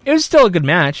 it was still a good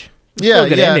match. Yeah,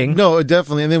 good ending. No,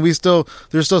 definitely. And then there's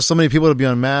still so many people to be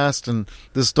unmasked, and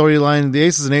the storyline, the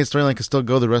Aces and Eights storyline, can still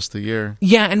go the rest of the year.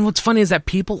 Yeah, and what's funny is that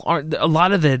people aren't, a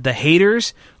lot of the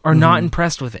haters are not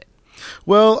impressed with it.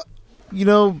 Well, you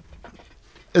know,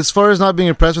 as far as not being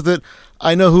impressed with it,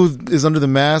 I know who is under the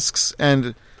masks,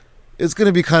 and it's going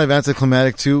to be kind of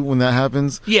anticlimactic too when that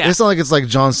happens. Yeah. It's not like it's like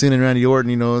John Cena and Randy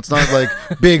Orton, you know. It's not like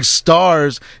big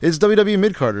stars. It's WWE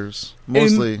mid-carders,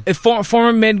 mostly.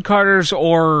 Former mid-carders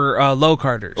or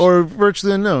low-carders. Or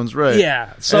virtually unknowns, right.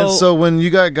 Yeah. So when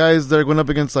you got guys that are going up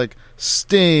against like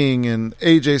Sting and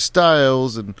AJ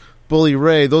Styles and Bully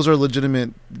Ray, those are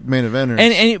legitimate main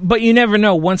eventers. But you never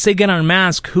know. Once they get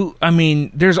unmasked,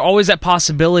 there's always that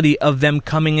possibility of them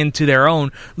coming into their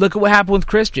own. Look at what happened with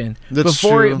Christian. That's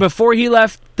true. Before he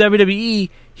left WWE,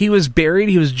 he was buried,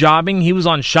 he was jobbing, he was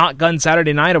on Shotgun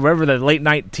Saturday Night or whatever the late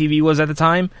night TV was at the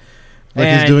time.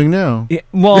 Like he's doing now.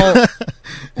 Well,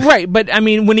 right. But, I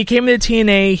mean, when he came into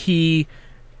TNA, he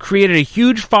created a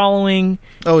huge following.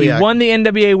 He won the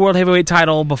NWA World Heavyweight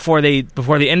title before the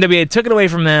NWA took it away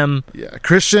from them. Yeah,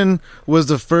 Christian was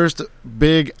the first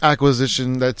big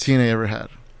acquisition that TNA ever had.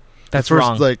 That's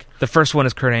wrong. The first one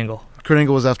is Kurt Angle. Kurt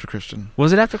Angle was after Christian.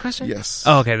 Was it after Christian? Yes.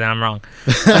 Oh, okay, then I'm wrong.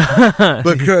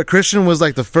 But Christian was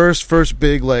like the first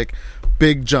big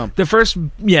jump. The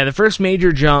first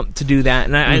major jump to do that,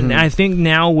 and I think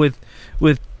now with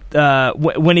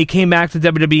when he came back to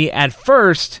WWE at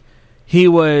first, he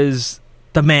was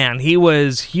the man. He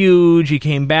was huge. He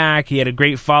came back. He had a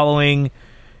great following,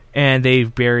 and they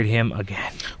buried him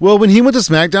again. Well, when he went to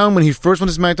SmackDown, when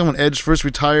Edge first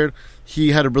retired, he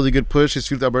had a really good push. His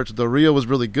feud with Alberto Del Rio was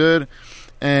really good,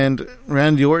 and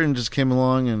Randy Orton just came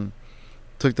along and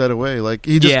took that away. Like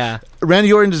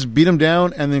Randy Orton just beat him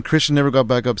down, and then Christian never got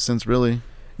back up since. Really.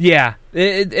 Yeah,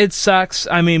 it sucks.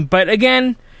 I mean, but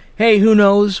again. Hey, who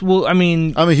knows? Well, I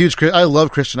mean, I love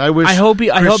Christian. I hope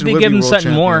they give him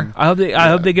something more. I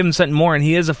hope they give him something more. And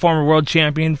he is a former world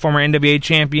champion, former NWA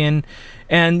champion,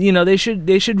 and you know they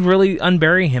should really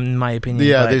unbury him, in my opinion.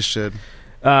 Yeah, they should.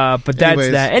 But that's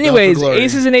that. Anyways,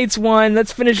 Aces and Eights won.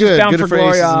 Let's finish this Bound for Glory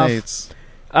Aces off. And Eights.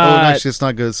 Actually, it's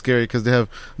not good. It's scary because they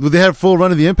have full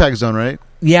run of the Impact Zone, right?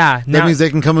 Yeah, that means they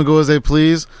can come and go as they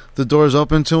please. The door's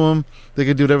open to them. They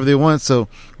can do whatever they want. So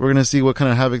we're gonna see what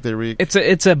kind of havoc they wreak. It's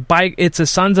a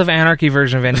Sons of Anarchy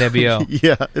version of NWO.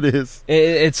 Yeah, it is.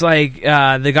 It's like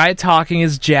the guy talking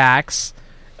is Jax.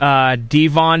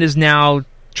 Devon is now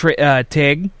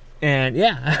Tig, and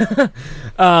yeah.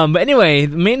 But anyway,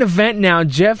 the main event now.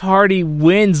 Jeff Hardy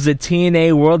wins the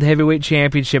TNA World Heavyweight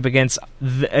Championship against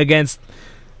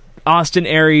Austin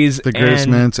Aries, the greatest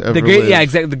man to ever live. Yeah,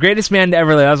 exactly. The greatest man to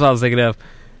ever live. That's what I was thinking of.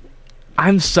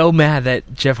 I'm so mad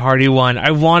that Jeff Hardy won.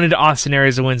 I wanted Austin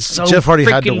Aries to win so Jeff Hardy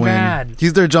had to win. Bad.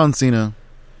 He's their John Cena.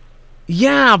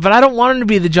 Yeah, but I don't want him to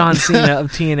be the John Cena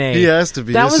of TNA. He has to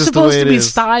be. That was supposed to be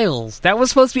Styles. That was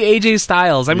supposed to be AJ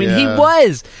Styles. I mean, he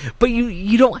was. But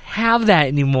you don't have that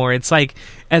anymore. It's like,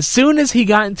 as soon as he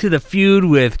got into the feud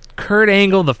with Kurt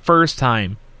Angle the first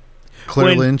time,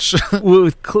 Claire Lynch.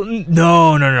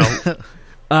 No.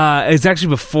 It's actually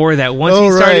before that. Once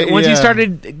he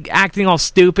started acting all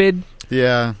stupid.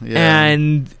 Yeah.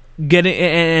 And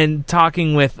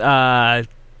talking with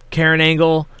Karen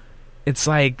Angle, it's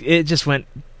like it just went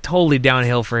totally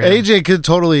downhill for him. AJ could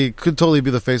totally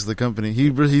be the face of the company. He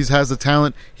has the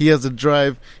talent. He has the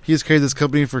drive. He has carried this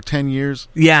company for 10 years.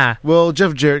 Yeah. Well,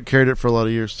 Jeff Jarrett carried it for a lot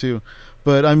of years too.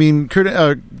 But I mean,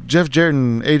 Jeff Jarrett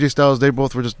and AJ Styles, they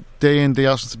both were just day in, day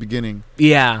out since the beginning.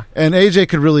 Yeah. And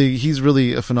AJ he's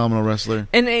really a phenomenal wrestler.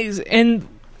 And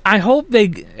I hope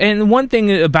and one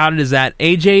thing about it is that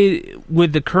AJ,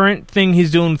 with the current thing he's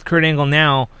doing with Kurt Angle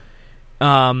now,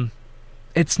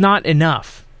 it's not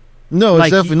enough. No,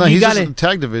 it's definitely not. He's just a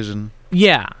tag division.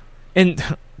 Yeah.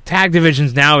 And tag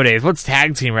divisions nowadays, what's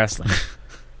tag team wrestling?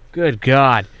 Good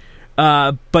God.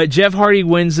 But Jeff Hardy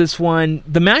wins this one.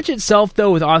 The match itself,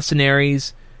 though, with Austin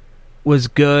Aries was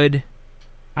good.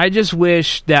 I just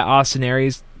wish that Austin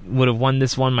Aries would have won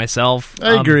this one myself.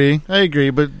 I agree.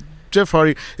 But Jeff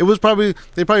Hardy,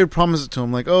 they probably promised it to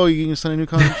him, like, oh, you can sign a new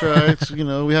contract.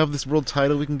 We have this world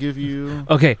title we can give you.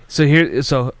 Okay,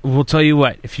 so we'll tell you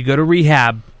what. If you go to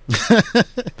rehab,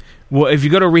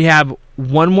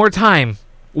 one more time,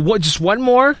 just one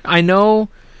more. I know.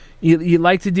 You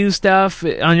like to do stuff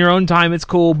on your own time, it's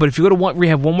cool, but if you go to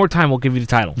rehab one more time, we'll give you the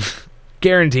title.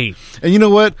 Guaranteed. And you know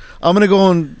what? I'm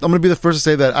going to be the first to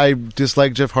say that I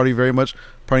dislike Jeff Hardy very much.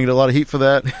 Probably get a lot of heat for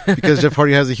that because Jeff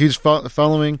Hardy has a huge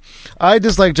following. I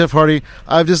dislike Jeff Hardy.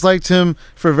 I've disliked him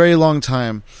for a very long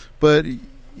time. But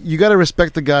you got to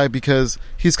respect the guy because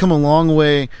he's come a long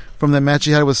way from that match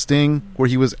he had with Sting where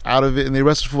he was out of it and they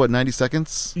wrestled for 90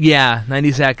 seconds? Yeah,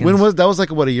 90 seconds. That was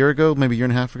like a year ago, maybe a year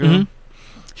and a half ago? Mm-hmm.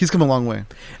 He's come a long way.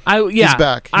 He's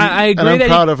back. I agree, and I'm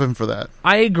proud of him for that.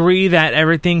 I agree that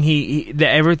everything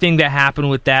everything that happened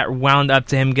with that wound up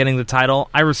to him getting the title.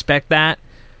 I respect that,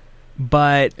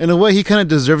 but in a way, he kind of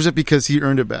deserves it because he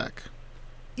earned it back.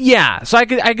 Yeah, so I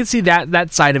could see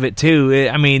that side of it too.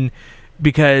 I mean,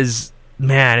 because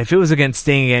man, if it was against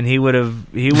Sting again, he would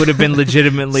have been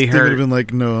legitimately hurt. Sting would have been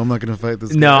like, no, I'm not going to fight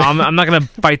this guy. No, I'm not going to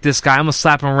fight this guy. I'm going to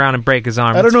slap him around and break his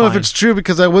arm. I don't know if it's true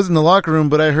because I was in the locker room,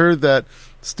 but I heard that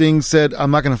Sting said, I'm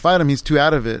not going to fight him. He's too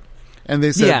out of it. And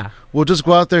they said, well, just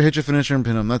go out there, hit your finisher, and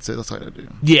pin him. That's it. That's all I do.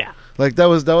 Yeah. Like, that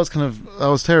was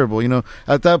terrible.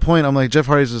 At that point, I'm like, Jeff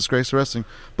Hardy's a disgrace to wrestling.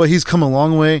 But he's come a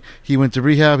long way. He went to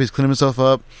rehab. He's cleaned himself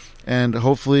up. And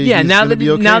hopefully, he's now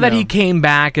that he came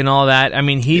back and all that, I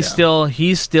mean, he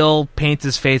still paints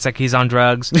his face like he's on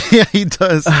drugs. Yeah, he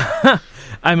does.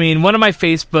 I mean, one of my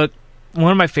Facebook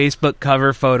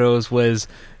cover photos was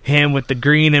him with the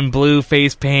green and blue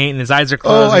face paint, and his eyes are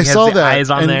closed. Oh, I saw that. Eyes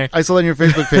on there. I saw that on your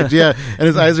Facebook page. Yeah, and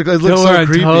his eyes are closed. It looks so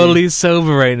creepy. I'm totally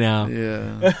sober right now.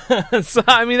 Yeah. So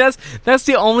I mean, that's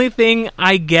the only thing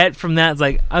I get from that. It's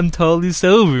like, I'm totally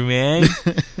sober, man.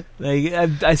 Like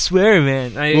I swear,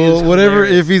 man. Well, whatever.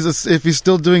 If he's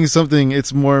still doing something,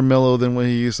 it's more mellow than what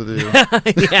he used to do.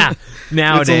 Yeah,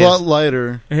 nowadays it's a lot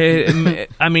lighter.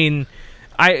 I mean.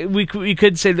 We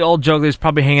could say the old joke. There's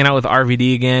probably hanging out with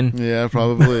RVD again. Yeah,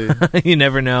 probably. You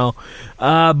never know.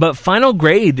 But final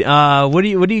grade. What do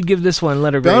you give this one?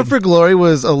 Letter grade. Bound for Glory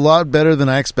was a lot better than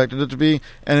I expected it to be,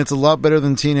 and it's a lot better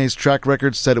than TNA's track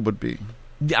record said it would be.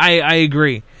 I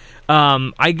agree.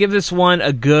 I give this one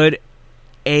a good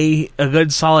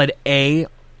solid A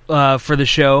for the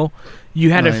show. You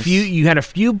had a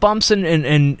few bumps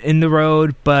in the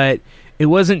road, but it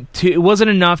wasn't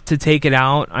enough to take it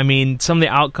out. I mean, some of the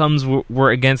outcomes were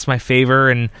against my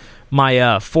favor, and my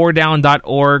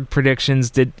 4down.org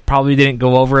predictions probably didn't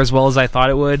go over as well as I thought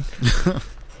it would.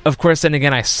 Of course, then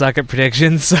again, I suck at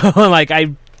predictions, so like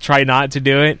I try not to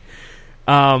do it,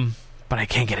 but I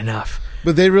can't get enough.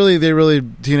 But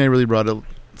TNA really brought it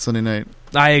Sunday night.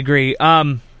 I agree.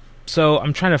 So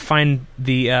I'm trying to find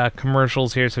the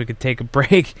commercials here so we could take a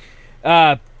break,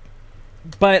 but.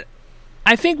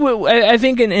 I think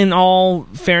in all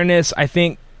fairness, I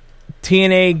think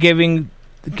TNA giving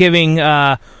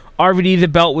RVD the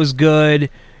belt was good.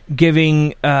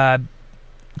 Taking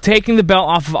the belt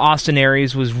off of Austin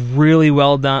Aries was really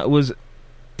well done. It was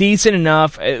decent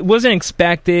enough. It wasn't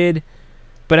expected,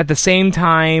 but at the same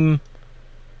time,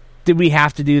 did we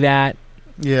have to do that?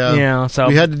 Yeah, so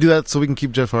we had to do that so we can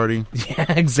keep Jeff Hardy.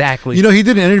 Yeah, exactly. He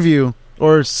did an interview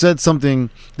or said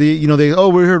something. We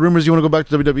heard rumors you want to go back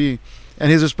to WWE. And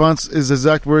his response is the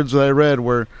exact words that I read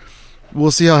were,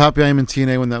 we'll see how happy I am in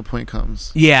TNA when that point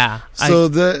comes. Yeah. So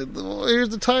here's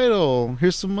the title.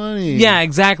 Here's some money. Yeah,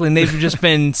 exactly. And they've just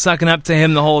been sucking up to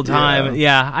him the whole time.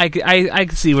 Yeah, I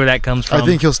can see where that comes from. I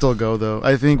think he'll still go, though.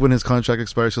 I think when his contract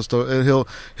expires,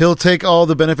 he'll take all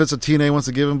the benefits that TNA wants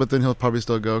to give him, but then he'll probably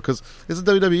still go because it's a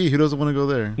WWE. Who doesn't want to go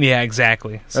there? Yeah,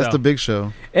 exactly. That's the big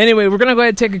show. Anyway, we're gonna go ahead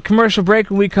and take a commercial break.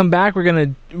 When we come back, we're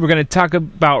gonna talk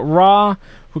about Raw.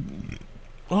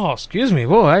 Oh, excuse me.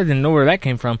 Whoa, I didn't know where that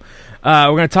came from. We're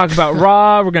going to talk about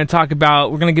Raw. We're going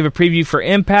to give a preview for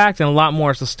Impact and a lot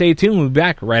more. So stay tuned. We'll be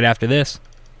back right after this.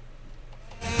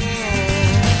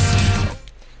 Of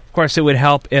course, it would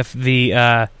help if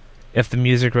the if the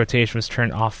music rotation was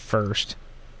turned off first.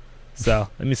 So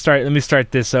let me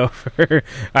start this over. All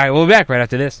right, we'll be back right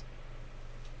after this.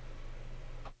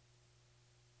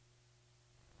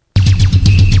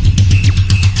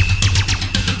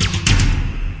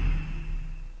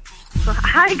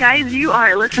 Hi guys, you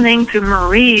are listening to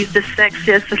Marie's The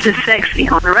Sexiest of the Sexy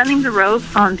on Running the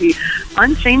Ropes on the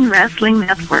Unchained Wrestling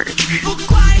Network.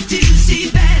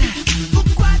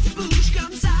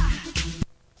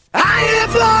 I hear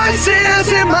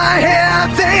voices in my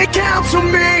head, they counsel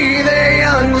me, they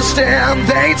understand,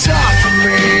 they talk to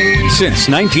me. Since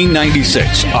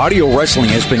 1996, Audio Wrestling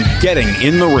has been getting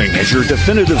in the ring as your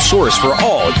definitive source for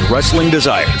all your wrestling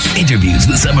desires. Interviews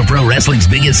with some of pro wrestling's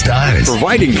biggest stars.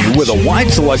 Providing you with a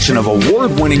wide selection of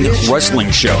award-winning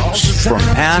wrestling shows from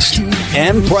past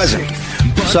and present.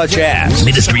 Such as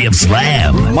Ministry of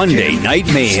Slam, Monday Night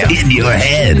Mayhem, In Your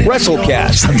Head,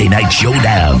 WrestleCast, Sunday Night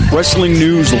Showdown, Wrestling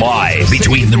News Live,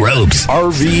 Between the Ropes,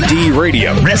 RVD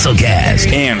Radio,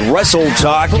 WrestleCast, and Wrestle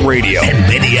Talk Radio, and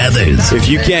many others. If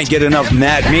you can't get enough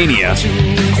Mad Mania,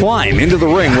 climb into the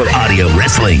ring with Audio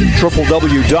Wrestling.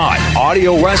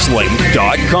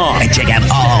 www.audiowrestling.com. And check out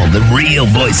all the real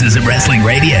voices of wrestling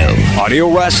radio. Audio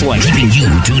Wrestling, keeping you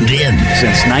tuned in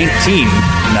since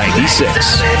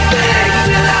 1996.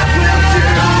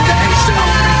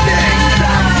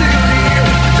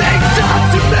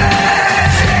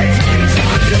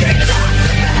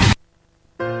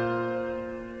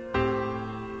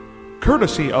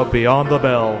 Courtesy of Beyond the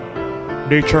Bell,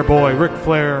 Nature Boy Ric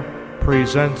Flair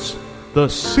presents the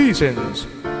Seasons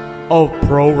of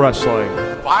Pro Wrestling.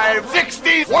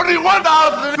 560,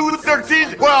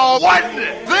 41,213. Well, what?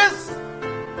 This?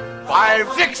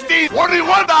 560,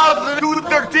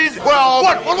 41,213. Well,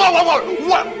 what?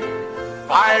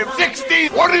 560,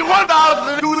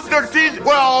 41,213.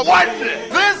 Well, what?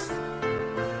 This?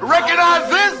 Recognize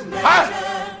this? Huh?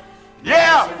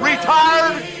 Yeah,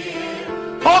 retired.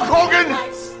 Hulk Hogan,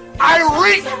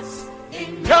 Irene,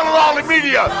 telling all the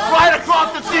media right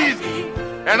across the seas.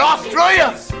 And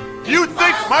Australia, you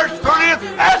think March 30th?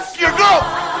 Ask your girl.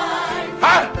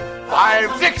 Huh?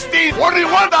 560,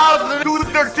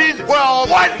 41,213. Well,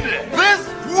 what? This?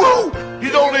 Woo!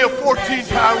 He's only a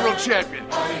 14-time world champion.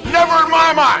 Never in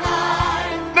my mind.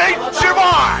 Nature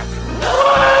Boy.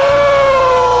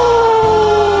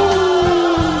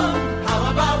 How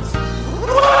about?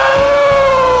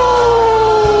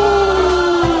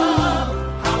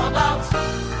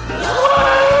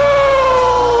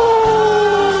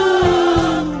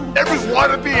 Every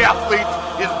wannabe athlete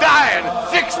is dying.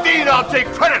 16 I'll take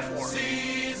credit for.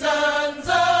 Seasons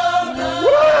of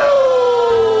love.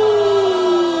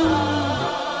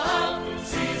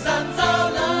 Seasons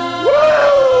of love.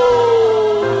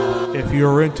 If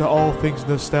you're into all things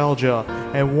nostalgia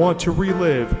and want to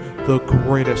relive the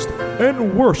greatest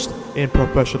and worst in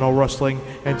professional wrestling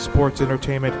and sports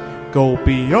entertainment, go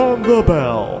Beyond the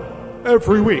Bell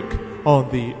every week on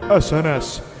the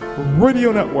SNS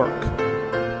Radio Network.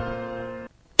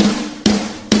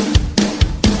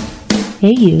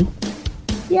 Hey you.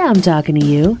 Yeah, I'm talking to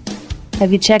you.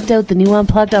 Have you checked out the new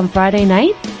Unplugged on Friday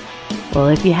nights? Well,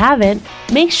 if you haven't,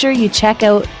 make sure you check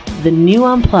out the new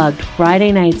Unplugged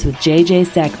Friday nights with JJ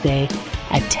Sexay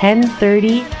at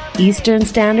 10:30 Eastern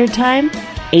Standard Time,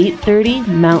 8:30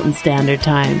 Mountain Standard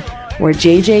Time, where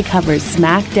JJ covers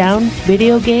SmackDown,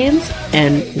 video games,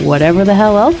 and whatever the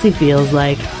hell else he feels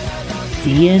like.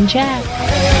 See you in chat.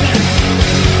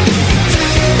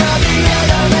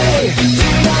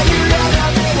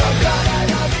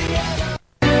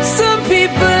 Some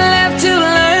people have to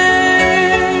learn.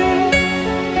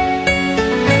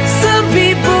 Some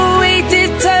people wait to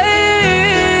turn.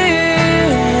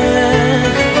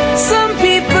 Some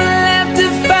people have to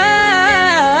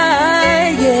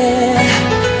fight,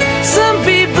 yeah. Some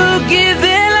people give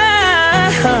their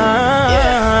life.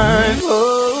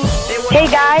 Hey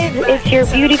guys, it's your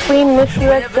beauty queen, Miss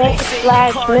USA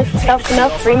 / Miss Tough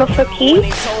Enough, Rima Fakir.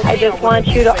 I just want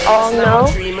you to all know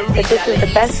that this is the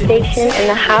best station in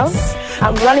the house.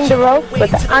 I'm running the ropes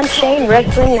with the Unchained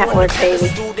Wrestling Network, baby.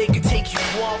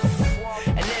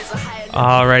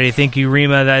 Alrighty, thank you,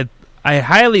 Rima. That I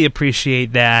highly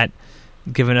appreciate that,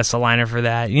 giving us a liner for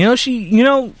that.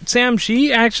 Sam,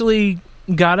 she actually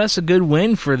got us a good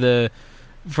win for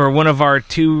one of our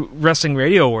 2 wrestling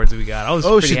radio awards we got. I was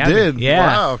pretty happy. Did. Yeah,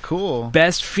 wow, cool.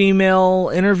 Best female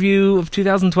interview of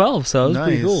 2012. So it was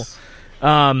pretty cool.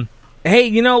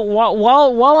 Hey,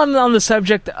 while I'm on the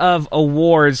subject of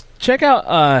awards, check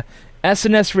out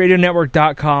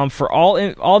SNSRadioNetwork.com for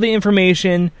all the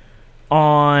information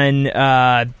on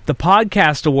the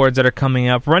podcast awards that are coming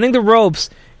up. Running the Ropes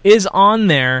is on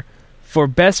there for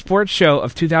Best Sports Show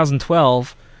of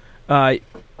 2012.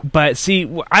 But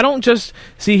see, I don't just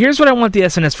see. Here's what I want the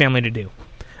SNS family to do.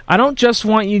 I don't just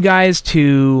want you guys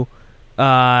to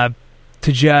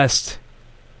just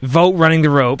vote Running the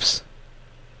Ropes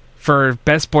for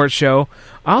best sports show.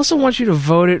 I also want you to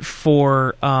vote it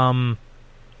for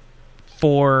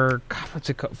what's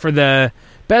it called? For the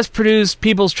best produced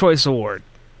People's Choice Award.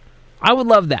 I would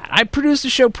love that. I produced the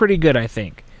show pretty good, I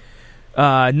think.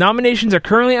 Nominations are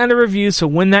currently under review, so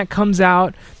when that comes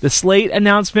out, the slate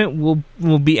announcement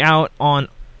will be out on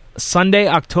Sunday,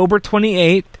 October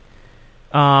 28th.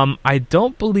 I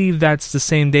don't believe that's the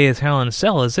same day as Hell in a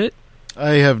Cell, is it?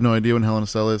 I have no idea when Hell in a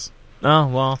Cell is. Oh,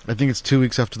 well. I think it's 2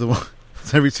 weeks after the one.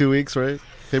 It's every 2 weeks, right?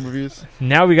 Pay-per-views.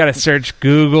 Now we got to search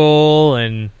Google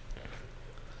and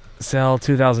Cell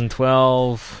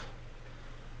 2012.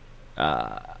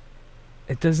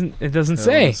 It doesn't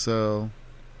say. So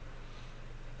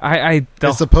I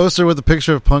don't. It's the poster with a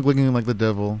picture of Punk looking like the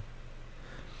devil.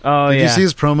 Oh, Did yeah. you see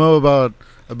his promo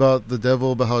about the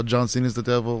devil, about how John Cena's the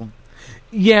devil?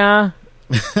 Yeah,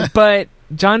 but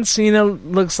John Cena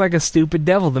looks like a stupid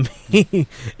devil to me.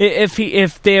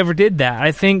 if they ever did that,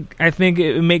 I think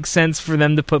it makes sense for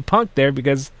them to put Punk there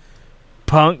because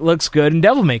Punk looks good in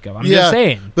devil makeup. I'm just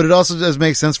saying. But it also does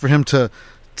make sense for him to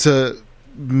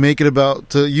make it about,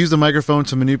 to use the microphone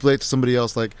to manipulate to somebody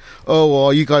else, like, oh,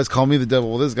 well, you guys call me the devil.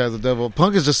 Well, this guy's the devil.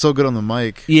 Punk is just so good on the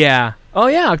mic. Yeah. Oh,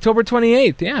 yeah, October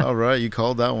 28th, yeah. All right, you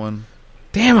called that one.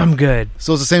 Damn, I'm good.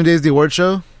 So it's the same day as the award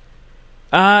show?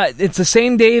 It's the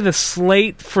same day the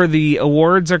slate for the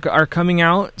awards are coming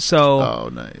out. So, oh,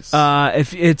 nice.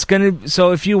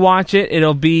 If you watch it,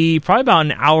 it'll be probably about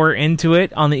an hour into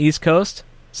it on the East Coast.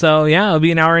 So yeah, it'll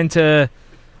be an hour into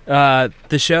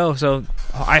the show. So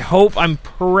I'm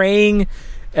praying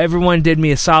everyone did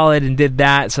me a solid and did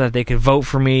that so that they could vote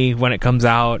for me when it comes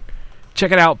out.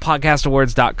 Check it out,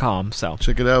 podcastawards.com. So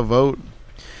check it out, vote.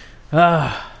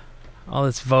 All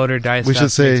this voter dice we stuff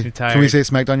should say, makes me tired. Can we say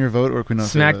Smackdown your vote, or can we not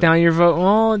Smackdown your vote?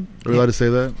 Well, are we allowed to say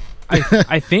that?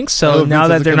 I think so, now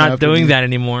that they're not doing that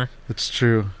anymore. It's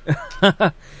true.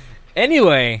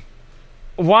 Anyway,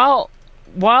 while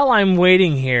I'm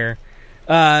waiting here,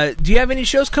 do you have any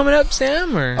shows coming up,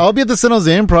 Sam? Or? I'll be at the San Jose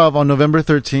Improv on November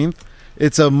 13th.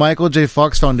 It's a Michael J.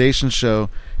 Fox Foundation show,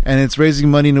 and it's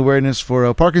raising money and awareness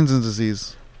for Parkinson's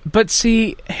disease. But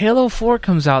see, Halo 4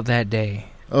 comes out that day.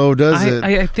 Oh, does it?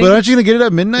 I think but aren't you going to get it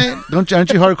at midnight? Aren't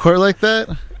you hardcore like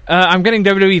that? I'm getting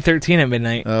WWE 13 at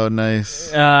midnight. Oh,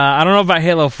 nice. I don't know about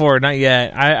Halo 4, not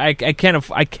yet. I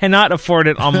cannot afford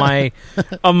it on my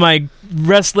on my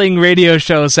wrestling radio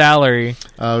show salary.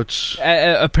 Ouch.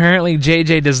 Apparently,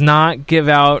 JJ does not give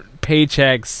out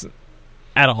paychecks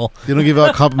at all. You don't give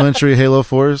out complimentary Halo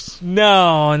 4s?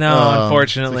 No,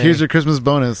 unfortunately. So here's your Christmas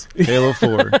bonus, Halo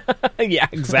 4. Yeah,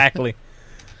 exactly.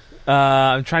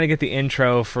 I'm trying to get the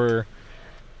intro for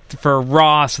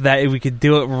Raw so that we could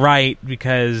do it right,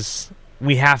 because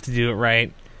we have to do it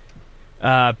right.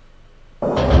 There we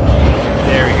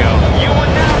go. You are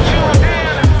now tuned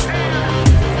in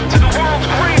to the world's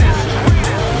greatest.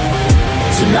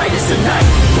 Tonight is the night.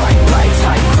 Bright lights,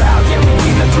 high crowd. Yeah, we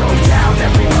need to throw down.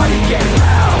 Everybody get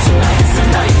loud. Tonight is the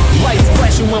night. Lights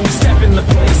flashing when we step in the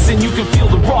place, and you can feel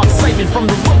the raw excitement from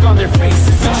the look on their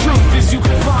faces. The truth is, you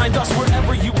can find us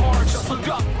wherever you are. Just look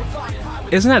up.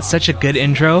 Isn't that such a good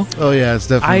intro? Oh yeah, it's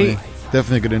definitely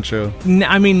a good intro.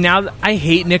 I mean, now I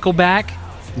hate Nickelback.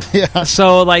 Yeah.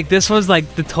 So like, this was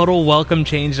like the total welcome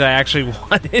change that I actually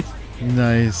wanted.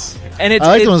 Nice. And I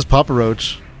liked it was Papa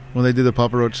Roach when they did the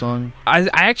Papa Roach song. I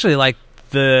actually like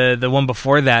the one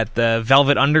before that, the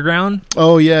Velvet Underground.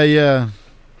 Oh yeah.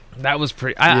 That was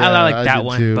pretty. I like that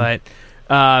one, too. But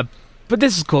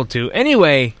this is cool too.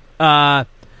 Anyway,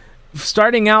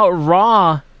 starting out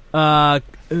Raw.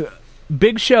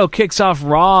 Big Show kicks off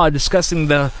Raw discussing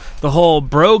the whole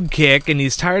brogue kick, and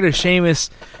he's tired of Sheamus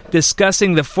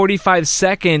discussing the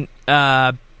 45-second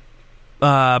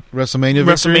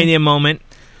WrestleMania moment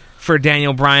for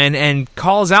Daniel Bryan, and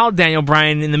calls out Daniel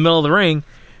Bryan in the middle of the ring,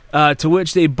 to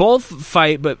which they both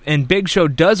fight, and Big Show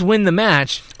does win the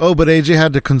match. Oh, but AJ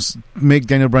had to make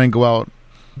Daniel Bryan go out.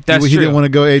 That's he true. didn't want to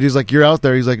go. AJ's like, "You're out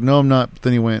there." He's like, "No, I'm not." But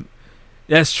then he went.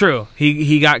 That's true.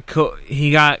 He got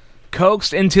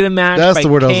coaxed into the match. That's by the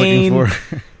word Kane. I was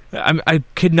looking for. I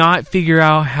could not figure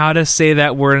out how to say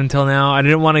that word until now. I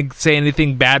didn't want to say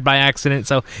anything bad by accident.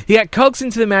 So he got coaxed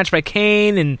into the match by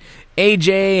Kane and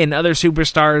AJ and other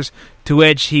superstars, to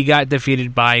which he got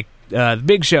defeated by the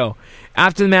Big Show.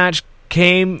 After the match,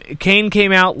 Kane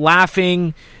came out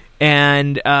laughing,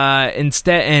 and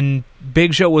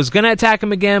Big Show was going to attack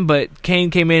him again, but Kane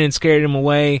came in and scared him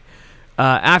away.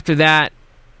 After that,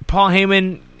 Paul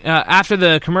Heyman after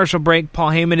the commercial break,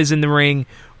 Paul Heyman is in the ring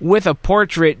with a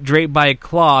portrait draped by a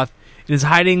cloth and is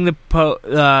hiding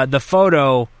the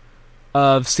photo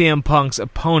of CM Punk's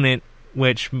opponent,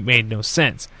 which made no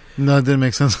sense. No, it didn't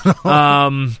make sense at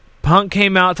all. Punk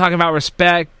came out talking about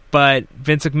respect, but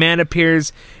Vince McMahon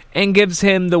appears and gives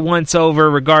him the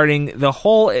once-over regarding the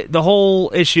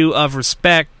whole issue of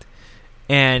respect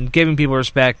and giving people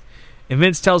respect. And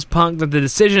Vince tells Punk that the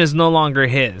decision is no longer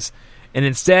his, and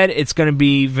instead it's going to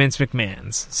be Vince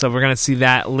McMahon's. So we're going to see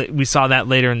that. We saw that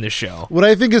later in the show. What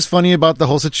I think is funny about the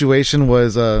whole situation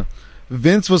was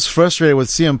Vince was frustrated with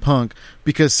CM Punk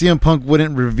because CM Punk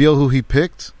wouldn't reveal who he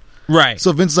picked. Right.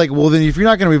 So Vince is like, well, then if you're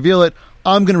not going to reveal it,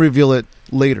 I'm going to reveal it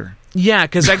later. Yeah,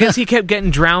 because I guess he kept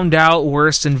getting drowned out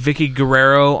worse than Vicky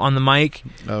Guerrero on the mic.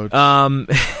 Ouch.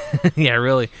 Yeah,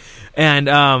 really.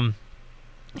 And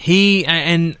he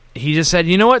just said,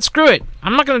 you know what, screw it.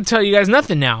 I'm not going to tell you guys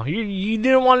nothing now. You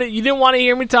didn't want to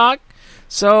hear me talk,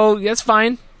 so that's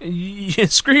fine.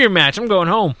 Screw your match. I'm going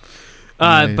home.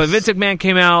 Nice. But Vince McMahon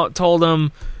came out, told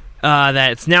him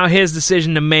that it's now his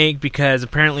decision to make because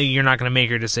apparently you're not going to make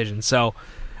your decision. So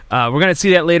we're going to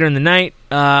see that later in the night.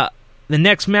 The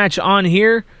next match on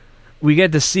here, we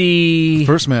get to see...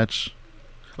 First match.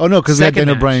 Oh, no, because they had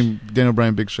Daniel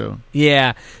Bryan Big Show.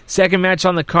 Yeah. Second match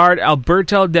on the card,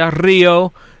 Alberto Del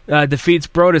Rio defeats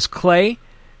Brodus Clay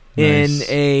in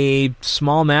a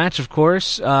small match, of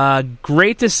course.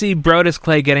 Great to see Brodus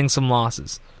Clay getting some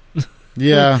losses.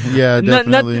 Yeah,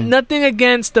 definitely. Nothing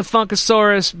against the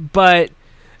Funkasaurus, but,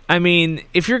 I mean,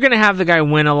 if you're going to have the guy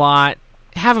win a lot,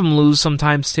 have him lose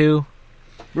sometimes, too.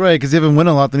 Right, because if he win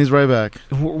a lot, then he's right back.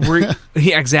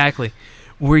 Yeah, exactly.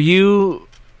 Were you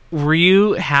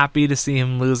happy to see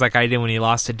him lose like I did when he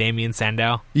lost to Damien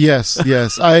Sandow? Yes.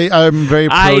 I'm very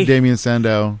pro Damien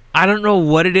Sandow. I don't know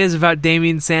what it is about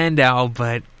Damien Sandow,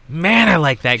 but man, I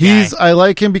like that guy. I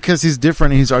like him because he's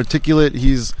different. He's articulate.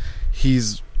 He's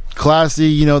classy.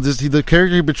 You know, the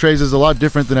character he portrays is a lot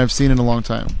different than I've seen in a long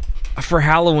time. For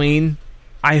Halloween,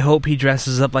 I hope he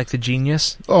dresses up like the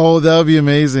Genius. Oh, that would be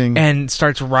amazing. And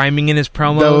starts rhyming in his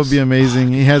promos. That would be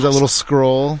amazing. He has that little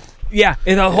scroll. Yeah,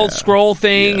 and the whole scroll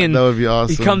thing. And that would be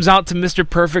awesome. He comes out to Mr.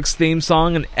 Perfect's theme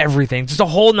song and everything. Just a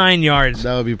whole 9 yards.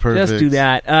 That would be perfect. Just do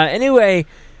that. Anyway,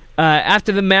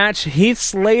 after the match, Heath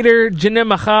Slater, Jinder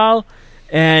Mahal,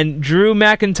 and Drew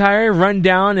McIntyre run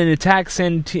down and attack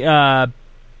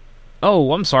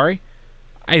oh, I'm sorry.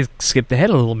 I skipped ahead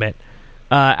a little bit.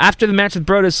 After the match with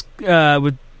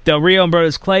with Del Rio and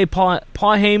Brodus Clay, Paul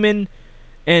Heyman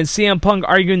and CM Punk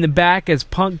argue in the back as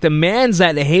Punk demands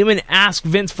that Heyman ask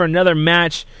Vince for another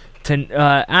match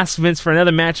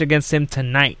against him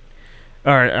tonight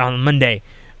or on Monday.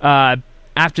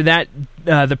 After that,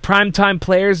 the Primetime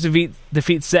Players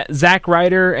defeat Zack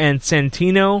Ryder and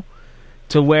Santino,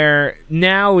 to where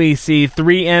now we see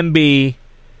 3MB,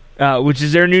 which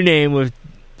is their new name, with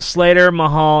Slater,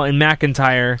 Mahal, and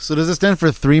McIntyre. So does it stand for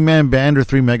 3-man band or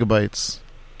 3 megabytes?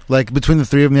 Like, between the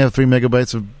three of them, they have 3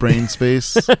 megabytes of brain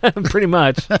space? Pretty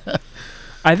much.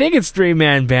 I think it's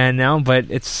 3-man band now, but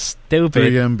it's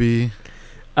stupid.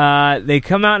 3MB. They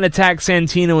come out and attack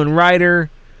Santino and Ryder,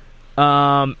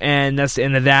 and that's the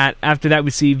end of that. After that, we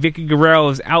see Vicky Guerrero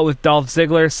is out with Dolph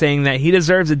Ziggler, saying that he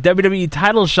deserves a WWE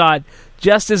title shot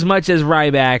just as much as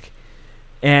Ryback,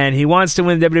 and he wants to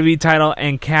win the WWE title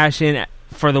and cash in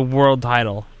for the world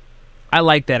title. I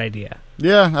like that idea.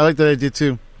 Yeah, I like that idea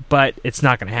too. But it's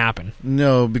not going to happen.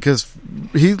 No, because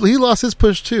he lost his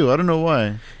push too. I don't know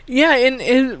why. Yeah,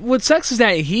 and what sucks is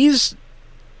that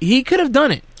he could have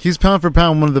done it. He's pound for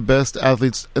pound one of the best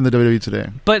athletes in the WWE today.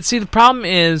 But see, the problem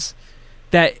is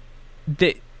that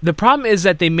they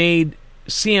made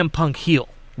CM Punk heel.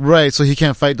 Right, so he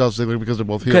can't fight Dolph Ziggler because they're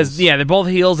both heels. Because, yeah, they're both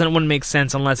heels, and it wouldn't make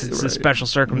sense unless it's a special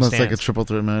circumstance. Unless like a triple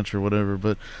threat match or whatever.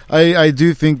 But I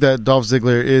do think that Dolph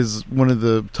Ziggler is one of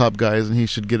the top guys, and he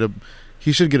should get a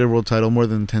world title more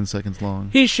than 10 seconds long.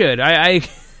 He should. I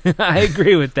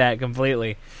agree with that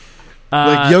completely.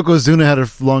 Like Yokozuna had a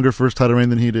longer first title reign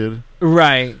than he did.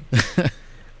 Right.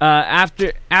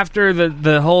 After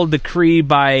the whole decree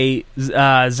by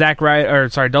Dolph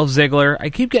Ziggler, I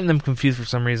keep getting them confused for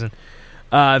some reason.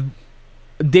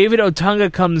 David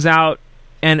Otunga comes out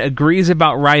and agrees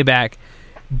about Ryback,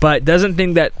 but doesn't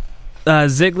think that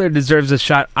Ziggler deserves a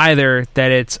shot either. That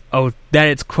it's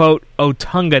quote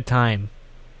Otunga time.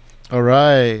 All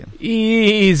right,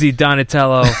 easy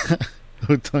Donatello.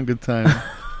 Otunga time.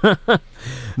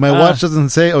 My watch doesn't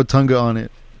say Otunga on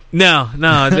it. No,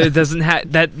 it doesn't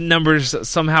have that number's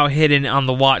somehow hidden on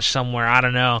the watch somewhere. I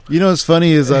don't know. You know what's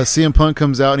funny is CM Punk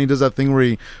comes out and he does that thing where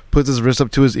he puts his wrist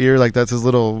up to his ear, like that's his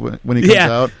little when he comes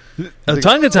out.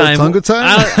 Tonga time. Tonga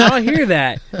time. I don't hear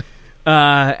that.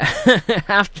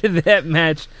 After that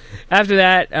match,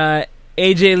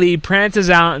 AJ Lee prances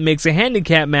out and makes a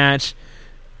handicap match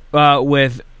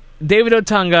with David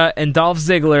Otunga and Dolph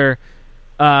Ziggler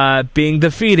being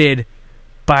defeated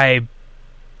by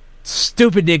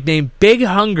stupid nickname Big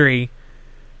Hungry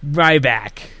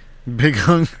Ryback. Big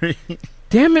Hungry.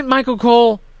 Damn it, Michael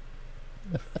Cole.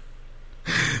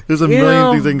 There's a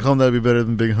million things they can call him that would be better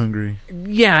than Big Hungry.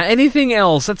 Yeah, anything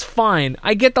else, that's fine.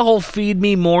 I get the whole feed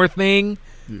me more thing.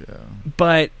 Yeah.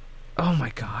 But, oh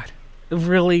my God.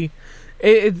 Really?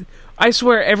 I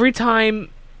swear, every time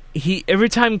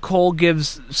Cole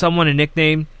gives someone a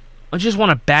nickname, I just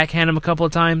want to backhand him a couple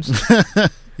of times.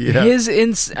 Yeah.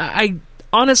 I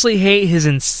honestly hate his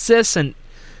incessant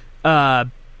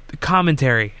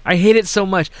commentary. I hate it so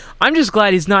much. I'm just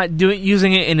glad he's not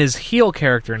using it in his heel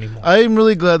character anymore. I'm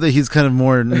really glad that he's kind of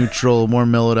more neutral, more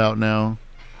mellowed out now.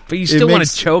 But you still want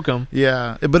to choke him.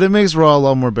 Yeah, but it makes Raw a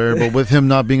lot more bearable with him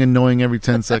not being annoying every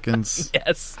 10 seconds.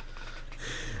 Yes.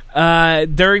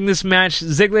 During this match,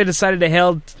 Ziggler decided to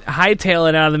hightail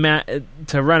it out of the mat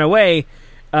to run away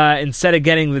instead of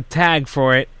getting the tag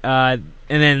for it. And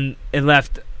then it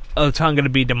left Otunga to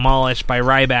be demolished by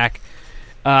Ryback.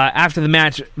 After the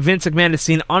match, Vince McMahon is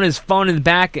seen on his phone in the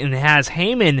back and has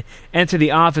Heyman enter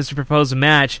the office to propose a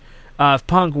match. If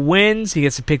Punk wins, he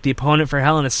gets to pick the opponent for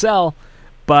Hell in a Cell.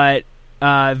 But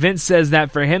Vince says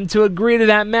that for him to agree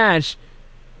that match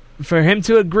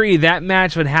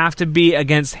would have to be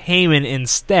against Heyman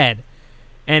instead.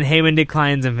 And Heyman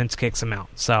declines and Vince kicks him out.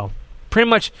 So pretty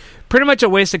much a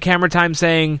waste of camera time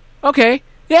saying, okay,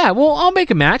 yeah, well, I'll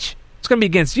make a match. It's going to be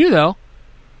against you, though.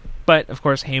 But, of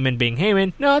course, Heyman being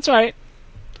Heyman, no, that's all right.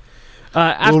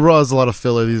 Raw is a lot of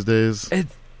filler these days.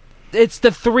 It's the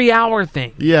 3-hour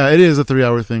thing. Yeah, it is a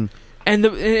 3-hour thing. And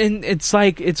it's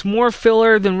like, it's more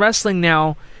filler than wrestling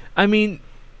now. I mean...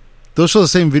 They'll show the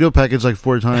same video package like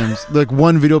 4 times. Like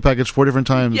one video package 4 different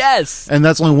times. Yes! And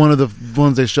that's only one of the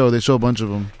ones they show. They show a bunch of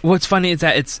them. What's funny is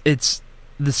that it's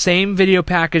the same video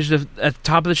package at the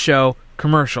top of the show,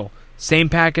 commercial. Same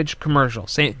package, commercial.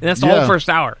 Same. And that's the whole first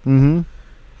hour. Mm-hmm.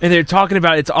 And they're talking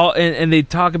about it's all, and they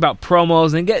talk about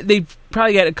promos, and they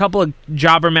probably get a couple of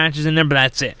jobber matches in there, but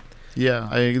that's it. Yeah,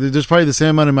 there's probably the same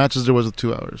amount of matches there was with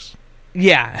 2 hours.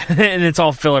 Yeah, and it's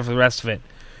all filler for the rest of it.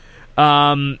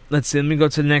 Let's see. Let me go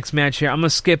to the next match here. I'm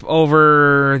gonna skip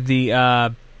over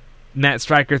the Matt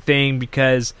Striker thing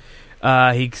because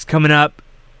he's coming up.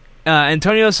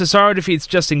 Antonio Cesaro defeats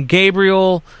Justin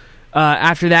Gabriel.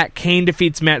 After that, Kane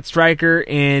defeats Matt Striker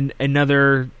in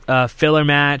another filler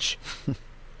match.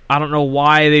 I don't know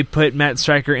why they put Matt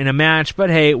Striker in a match, but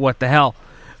hey, what the hell.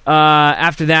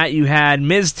 After that, you had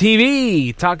Miz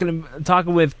TV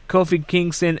talking with Kofi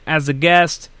Kingston as a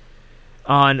guest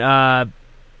on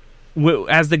Miz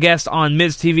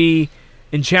TV,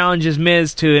 and challenges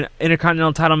Miz to an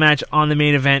Intercontinental title match on the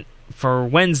main event for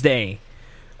Wednesday,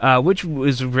 which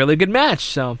was a really good match.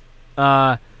 So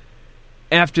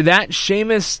after that,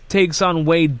 Sheamus takes on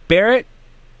Wade Barrett,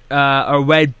 or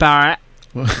Wade Barrett.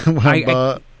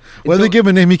 Why do they give him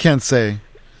a name he can't say?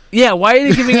 Yeah, why are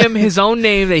they giving him his own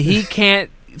name that he can't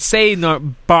say?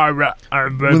 When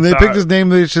they picked his name,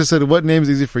 they just said, "What name is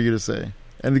easy for you to say?"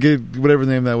 And they gave whatever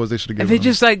name that was. They should have given. They him.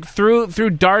 just like threw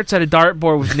darts at a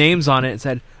dartboard with names on it and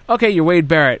said, "Okay, you're Wade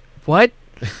Barrett." What?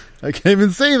 I can't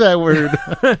even say that word.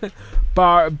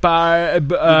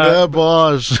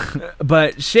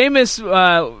 But Sheamus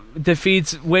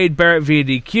defeats Wade Barrett via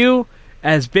DQ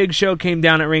as Big Show came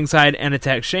down at ringside and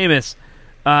attacked Sheamus.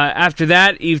 After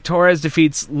that, Eve Torres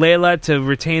defeats Layla to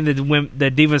retain the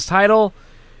Divas title,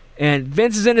 and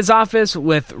Vince is in his office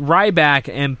with Ryback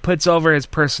and puts over his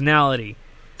personality.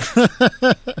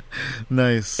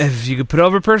 Nice. If you could put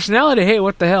over personality, hey,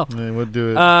 what the hell? Yeah, we'll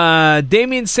do it.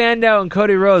 Damian Sandow and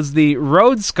Cody Rhodes, the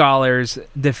Rhodes Scholars,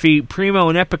 defeat Primo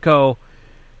and Epico,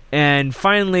 and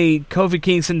finally Kofi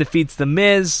Kingston defeats The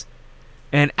Miz.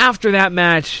 And after that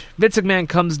match, Vince McMahon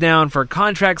comes down for a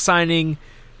contract signing,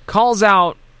 calls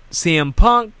out CM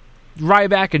Punk,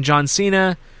 Ryback, and John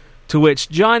Cena, to which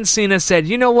John Cena said,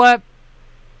 "You know what?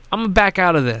 I'm going to back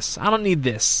out of this. I don't need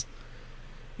this.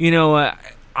 You know,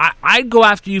 I'd go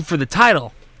after you for the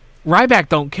title. Ryback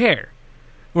don't care.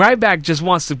 Ryback just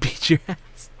wants to beat your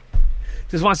ass.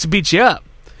 Just wants to beat you up.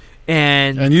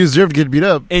 And you deserve to get beat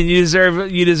up. And you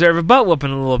deserve a butt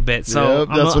whooping a little bit. So yep,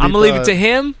 I'm going to leave it to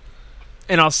him,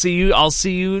 and I'll see you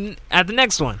at the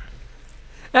next one."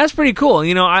 That's pretty cool.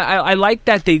 You know, I like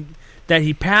that that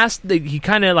he passed the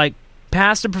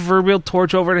proverbial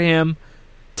torch over to him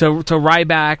to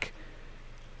Ryback.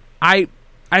 I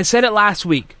said it last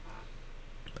week.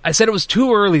 I said it was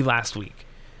too early last week.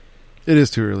 It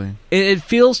is too early. It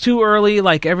feels too early,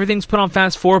 like everything's put on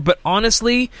fast forward. But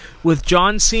honestly, with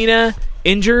John Cena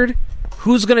injured,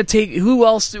 who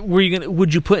else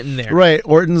would you put in there? Right,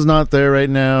 Orton's not there right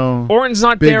now. Orton's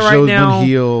not Big there right Show's now. Been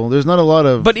heel. There's not a lot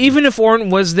of. But even if Orton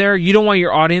was there, you don't want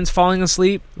your audience falling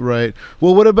asleep. Right.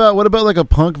 Well, what about like a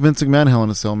Punk Vince McMahon Hell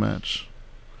in a Cell match?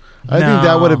 I think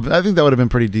that would have been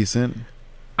pretty decent.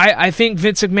 I think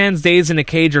Vince McMahon's days in a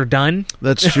cage are done.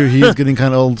 That's true. He's getting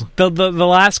kind of old. The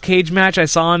last cage match I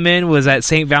saw him in was at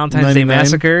St. Valentine's Day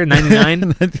Massacre, 99.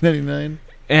 1999.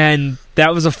 And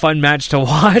that was a fun match to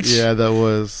watch. Yeah, that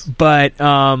was. But,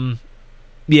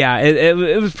 yeah,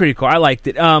 it was pretty cool. I liked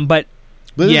it. But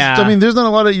yeah. I mean, there's not a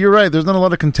lot of... You're right. There's not a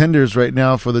lot of contenders right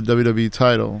now for the WWE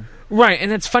title. Right,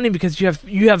 and it's funny because you have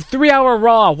 3-hour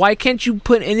Raw. Why can't you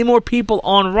put any more people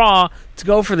on Raw to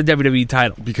go for the WWE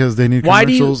title? Because they need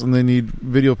commercials and they need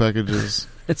video packages.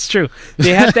 It's true.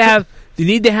 They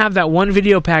need to have that one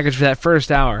video package for that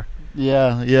first hour.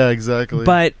 Yeah, exactly.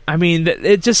 But I mean,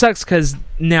 it just sucks because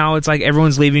now it's like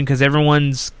everyone's leaving because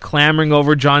everyone's clamoring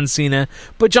over John Cena.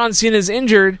 But John Cena's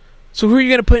injured. So who are you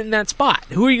going to put in that spot?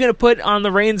 Who are you going to put on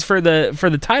the reins for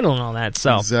the title and all that?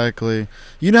 So exactly.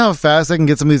 You know how fast I can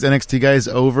get some of these NXT guys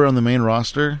over on the main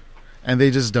roster, and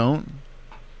they just don't.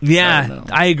 Yeah,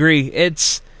 I agree.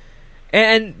 There's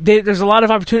a lot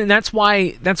of opportunity. And that's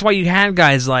why you had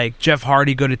guys like Jeff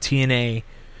Hardy go to TNA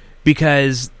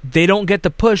because they don't get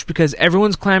the push because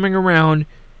everyone's clamoring around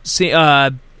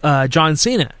John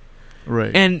Cena.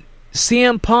 Right. And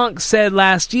CM Punk said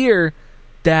last year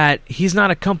that he's not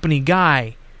a company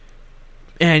guy,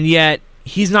 and yet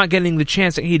he's not getting the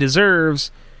chance that he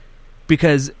deserves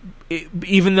because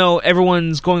even though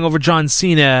everyone's going over John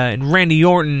Cena and Randy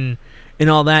Orton and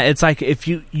all that, it's like if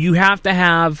you have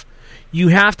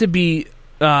to be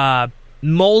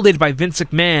molded by Vince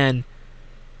McMahon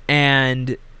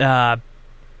and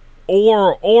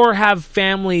or have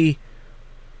family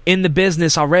in the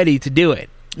business already to do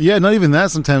it. Yeah, not even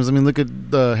that sometimes. I mean, look at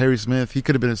Harry Smith. He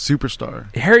could have been a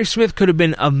superstar. Harry Smith could have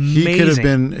been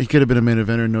amazing. He could have been a main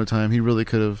eventer in no time. He really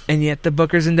could have. And yet the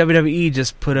bookers in WWE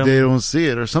just put him... They don't see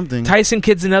it or something. Tyson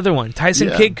Kidd's another one. Tyson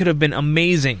Kidd could have been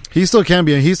amazing. He still can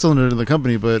be. He's still under the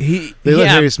company, but they let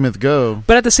Harry Smith go.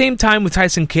 But at the same time with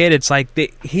Tyson Kidd, it's like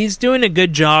he's doing a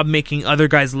good job making other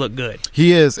guys look good.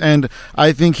 He is, and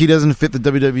I think he doesn't fit the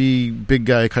WWE big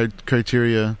guy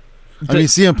criteria. I mean,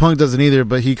 CM Punk doesn't either,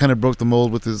 but he kind of broke the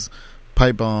mold with his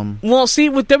pipe bomb. Well, see,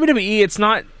 with WWE, it's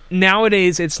not...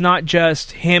 Nowadays, it's not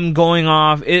just him going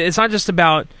off... It's not just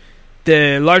about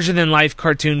the larger-than-life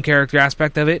cartoon character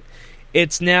aspect of it.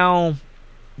 It's now...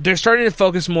 They're starting to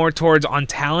focus more towards on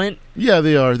talent. Yeah,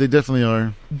 they are. They definitely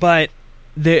are. But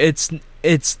it's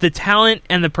the talent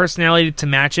and the personality to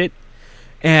match it.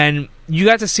 And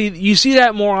you see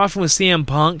that more often with CM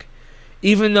Punk,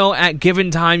 even though at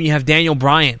given time you have Daniel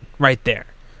Bryan right there,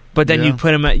 but then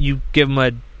you give him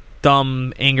a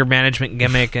dumb anger management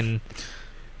gimmick, and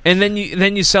then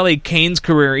you sully Kane's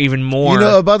career even more. You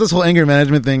know about this whole anger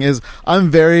management thing is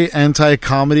I'm very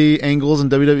anti-comedy angles in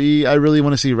WWE. I really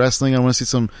want to see wrestling. I want to see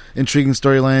some intriguing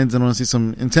storylines, and I want to see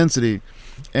some intensity.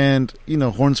 And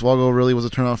Hornswoggle really was a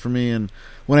turnoff for me. And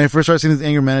when I first started seeing these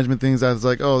anger management things, I was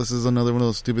like, oh, this is another one of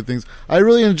those stupid things. I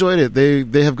really enjoyed it.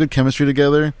 They have good chemistry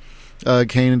together.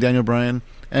 Kane and Daniel Bryan,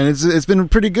 and it's been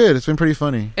pretty good. It's been pretty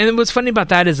funny. And what's funny about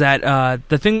that is that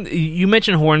the thing you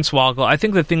mentioned Hornswoggle. I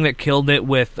think the thing that killed it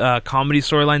with comedy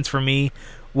storylines for me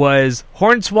was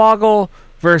Hornswoggle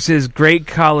versus Great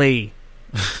Khali,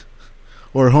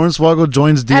 or Hornswoggle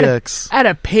joins DX at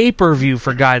a pay-per-view.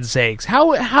 For God's sakes,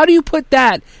 how do you put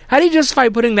that? How do you justify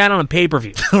putting that on a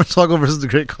pay-per-view? Hornswoggle versus the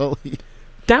Great Khali.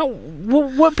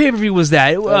 What pay-per-view was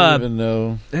that? I don't even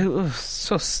know. It was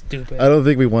so stupid. I don't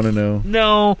think we want to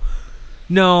know.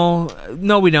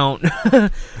 No, we don't.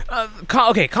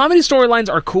 Okay, comedy storylines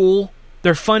are cool.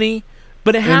 They're funny,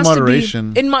 but it has to be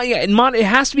it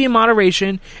has to be in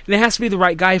moderation, and it has to be the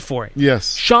right guy for it.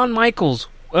 Yes. Shawn Michaels,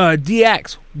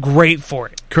 DX, great for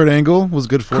it. Kurt Angle was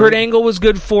good for it. Kurt Angle was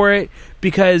good for it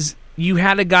because you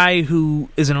had a guy who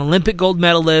is an Olympic gold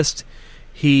medalist.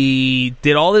 He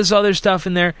did all this other stuff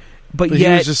in there, but yet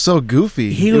he was just so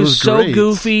goofy. He was so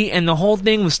goofy, and the whole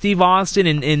thing with Steve Austin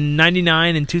in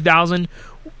 99 and 2000,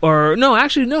 or no,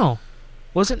 actually no,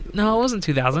 it wasn't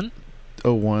 2000.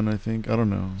 01, I think. I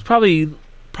don't know. It's probably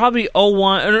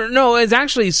 01. Or, no, it's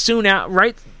actually soon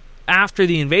right after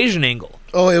the invasion angle.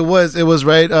 Oh, it was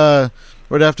right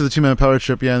after the 2-man power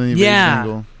trip. Yeah, and the invasion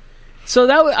angle. So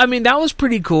that was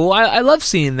pretty cool. I love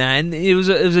seeing that, and it was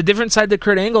a different side to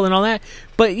Kurt Angle and all that.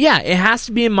 But yeah, it has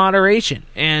to be in moderation,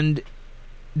 and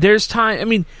there's time. I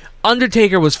mean,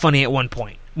 Undertaker was funny at one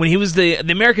point when he was the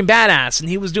American Badass, and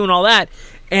he was doing all that,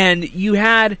 and you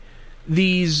had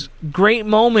these great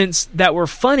moments that were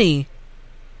funny,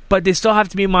 but they still have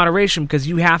to be in moderation because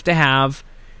you have to have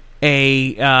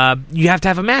a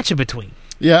match in between.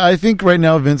 Yeah, I think right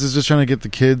now Vince is just trying to get the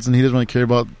kids, and he doesn't really care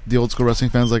about the old school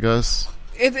wrestling fans like us.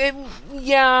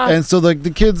 Yeah. And so, like, the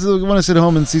kids want to sit at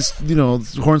home and see,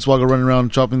 Hornswoggle running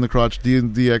around chopping the crotch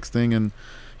DX thing, and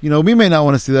we may not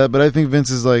want to see that, but I think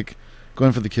Vince is like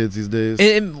going for the kids these days.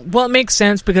 It makes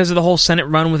sense because of the whole Senate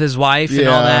run with his wife and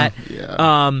all that.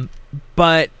 Yeah.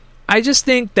 But I just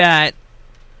think that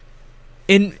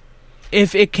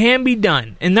if it can be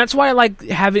done, and that's why I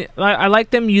like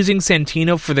them using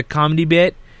Santino for the comedy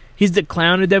bit. He's the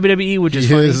clown of WWE, which is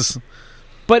funny.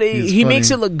 But he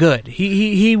makes it look good.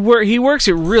 He works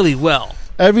it really well.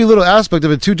 Every little aspect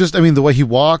of it too. Just the way he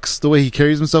walks, the way he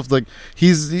carries himself. Like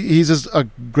he's just a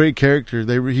great character.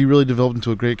 He really developed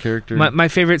into a great character. My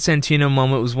favorite Santino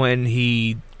moment was when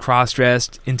he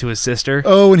cross-dressed into his sister.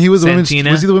 Oh, when he was was he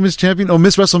the women's champion? Oh,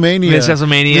 Miss WrestleMania.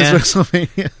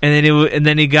 And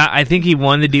then he got. I think he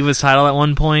won the Divas title at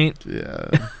one point.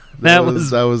 Yeah, that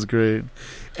was great.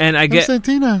 And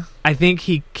Santina. I think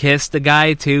he kissed the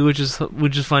guy too, which is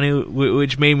funny,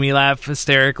 which made me laugh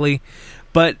hysterically.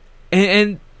 But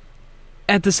and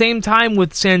at the same time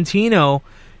with Santino,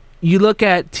 you look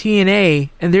at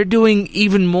TNA and they're doing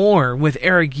even more with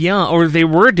Eric Young, or they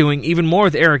were doing even more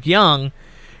with Eric Young.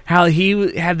 How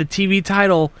he had the TV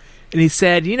title, and he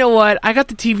said, "You know what? I got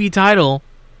the TV title.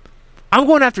 I'm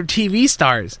going after TV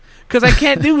stars because I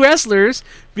can't do wrestlers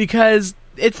because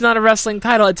it's not a wrestling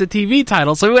title; it's a TV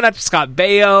title." So he went after Scott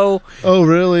Baio. Oh,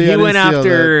 really? He went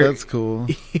after. That's cool.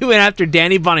 He went after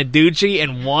Danny Bonaducci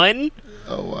and won.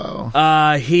 Oh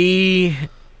wow! He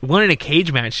won in a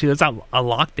cage match too. That's a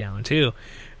lockdown too.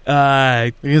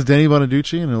 Against Danny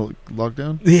Bonaducci in a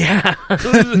lockdown. Yeah,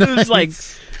 it was like.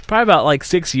 Probably about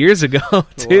 6 years ago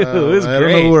too. Wow. It was great. I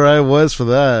don't know where I was for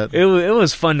that. It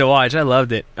was fun to watch. I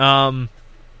loved it. God,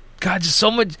 just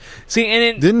so much. See,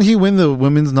 and didn't he win the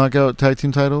women's knockout tag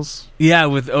team titles? Yeah,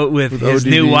 with his ODB.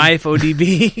 new wife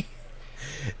ODB,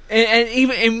 and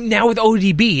even now with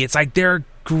ODB, it's like they're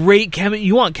great chemistry.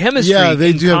 You want chemistry? Yeah,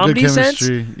 they do have good Sense,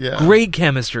 chemistry. Yeah, great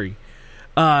chemistry.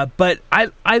 But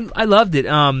I loved it.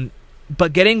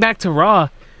 But getting back to Raw,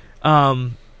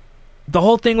 the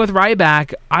whole thing with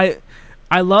Ryback,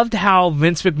 I loved how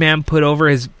Vince McMahon put over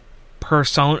his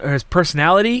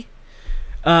personality,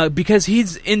 because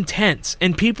he's intense,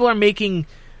 and people are making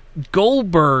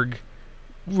Goldberg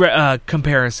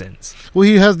comparisons. Well,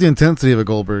 he has the intensity of a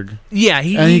Goldberg. Yeah,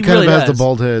 he kind really of has does. the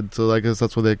bald head, so I guess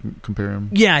that's why they can compare him.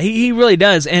 Yeah, he really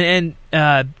does, and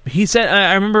he said,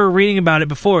 I remember reading about it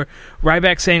before,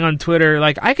 Ryback saying on Twitter,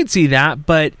 like, I could see that,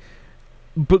 but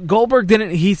Goldberg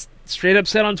didn't. He straight up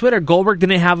said on Twitter, Goldberg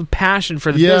didn't have a passion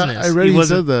for the business. Yeah, I read he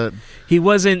said that. He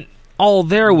wasn't all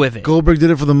there with it. Goldberg did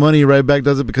it for the money. Ryback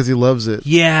does it because he loves it.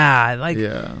 Yeah,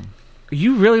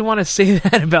 you really want to say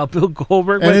that about Bill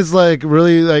Goldberg? And it's like,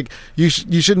 really, like, you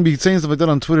shouldn't be saying stuff like that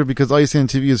on Twitter because all you say on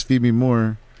TV is feed me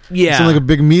more. Yeah. You sound like a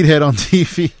big meathead on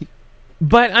TV.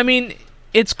 But, I mean,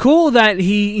 it's cool that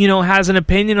he, has an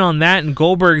opinion on that, and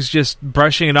Goldberg's just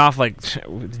brushing it off like,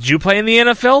 did you play in the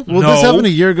NFL? Well, No. This happened a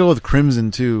year ago with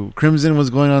Crimson, too. Crimson was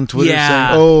going on Twitter saying,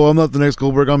 oh, I'm not the next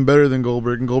Goldberg, I'm better than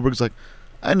Goldberg. And Goldberg's like,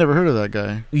 I never heard of that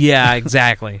guy. Yeah,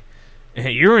 exactly.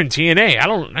 Hey, you're in TNA.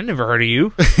 I never heard of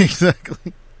you.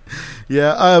 Exactly.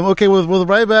 Yeah, okay, with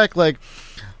Ryback, like,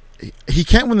 he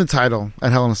can't win the title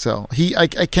at Hell in a Cell. I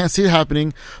can't see it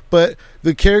happening, but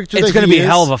the character it's going to be a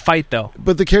hell of a fight, though.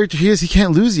 But the character he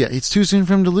can't lose yet. It's too soon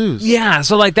for him to lose. Yeah,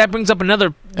 so like that brings up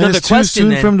another it's question. Too soon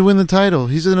then. for him to win the title.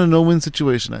 He's in a no-win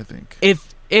situation, I think.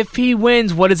 If he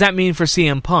wins, what does that mean for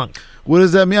CM Punk? What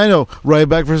does that mean? I know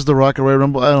Ryback versus The Rock at Royal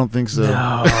Rumble. I don't think so. No,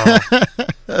 I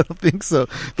don't think so.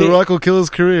 The Rock will kill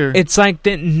his career. It's like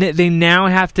they now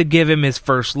have to give him his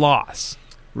first loss.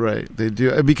 Right, they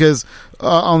do, because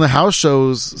on the house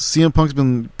shows, CM Punk's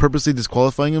been purposely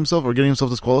disqualifying himself or getting himself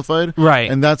disqualified,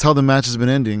 right? And that's how the match has been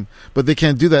ending. But they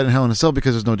can't do that in Hell in a Cell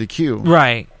because there's no DQ,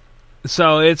 right?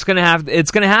 So it's gonna have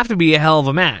to be a hell of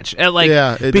a match,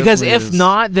 because if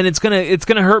not, then it's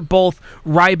gonna hurt both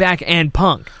Ryback and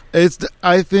Punk.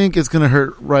 I think it's gonna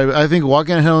hurt Ryback. I think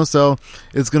walking out Hell in a Cell,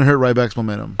 it's gonna hurt Ryback's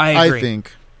momentum. I agree. I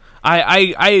think.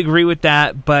 I agree with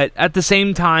that, but at the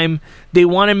same time, they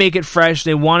want to make it fresh.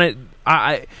 They want it.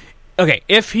 Okay,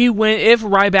 if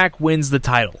Ryback wins the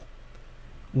title,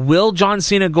 will John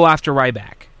Cena go after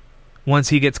Ryback once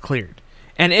he gets cleared?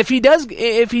 And if he does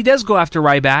go after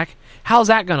Ryback, how's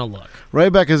that going to look?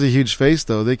 Ryback is a huge face,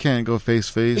 though. They can't go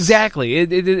face-face. Exactly.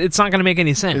 It's not going to make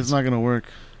any sense. It's not going to work.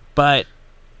 But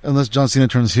unless John Cena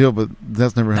turns heel, but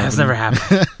that's never happened. That's never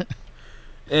happened.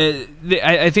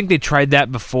 I think they tried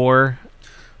that before.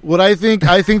 What I think the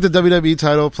WWE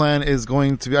title plan is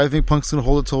going to be, I think Punk's going to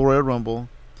hold it till Royal Rumble,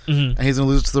 and he's going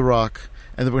to lose to The Rock,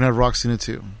 and then we're going to have Rock Cena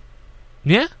 2.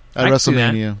 Yeah. At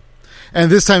WrestleMania. And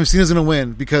this time Cena's going to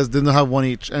win because then they'll have one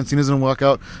each, and Cena's going to walk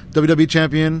out WWE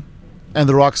champion, and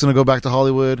The Rock's going to go back to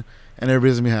Hollywood, and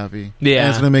everybody's going to be happy. Yeah. And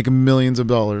it's going to make millions of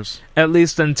dollars. At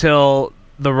least until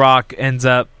The Rock ends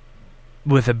up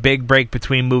with a big break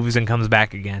between movies and comes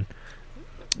back again.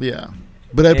 Yeah.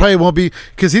 But it probably won't be,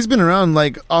 because he's been around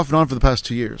like off and on for the past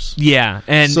 2 years. Yeah.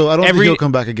 And so I don't think he'll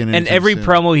come back again. And every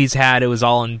promo he's had, it was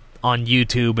all on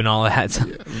YouTube and all that. Yeah.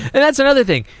 And that's another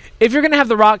thing. If you're going to have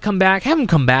The Rock come back, have him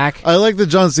come back. I like the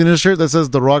John Cena shirt that says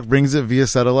The Rock brings it via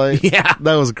satellite. Yeah.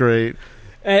 That was great.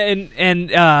 And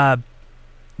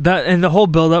the whole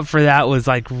build up for that was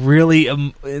like really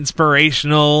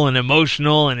inspirational and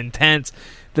emotional and intense.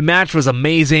 The match was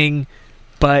amazing,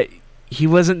 but he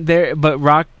wasn't there. But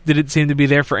Rock didn't seem to be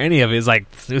there for any of it. It's like,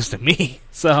 it's news to me.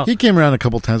 So he came around a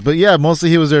couple times, but yeah,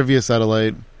 mostly he was there via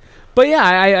satellite. But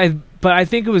yeah, I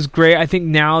think it was great. I think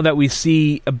now that we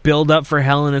see a build up for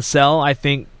Hell in a Cell, I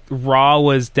think Raw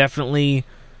was definitely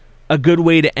a good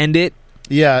way to end it.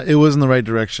 Yeah, it was in the right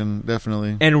direction,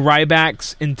 definitely. And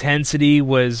Ryback's intensity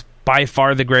was by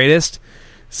far the greatest.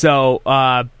 So,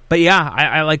 but yeah,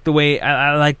 I like the way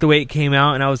it came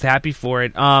out, and I was happy for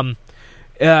it. I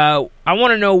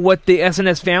want to know what the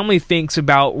SNS family thinks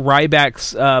about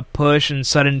Ryback's push and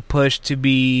sudden push to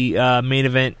be main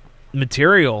event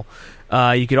material.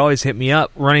 You could always hit me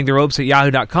up,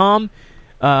 runningtheropes@yahoo.com.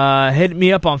 Hit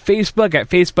me up on Facebook at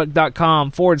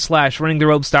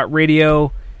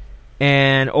facebook.com/runningtheropes.radio.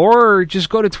 Or just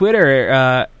go to Twitter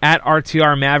at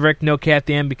RTR Maverick, no K at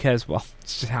the end, because, well,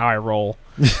 it's just how I roll.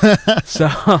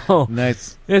 So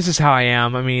nice. This is how I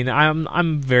am. I mean, I'm a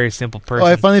very simple person. Oh,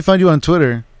 I finally found you on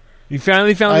Twitter. You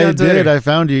finally found me on Twitter? I did. I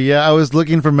found you. Yeah, I was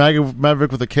looking for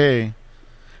Maverick with a K.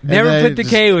 Never put the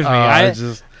K with me. I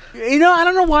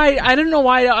don't know why. I don't know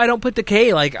why I don't put the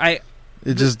K. Like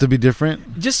just to be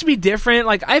different. Just to be different.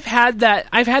 Like I've had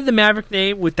the Maverick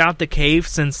name without the K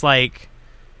since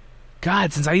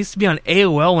since I used to be on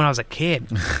AOL when I was a kid.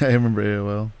 I remember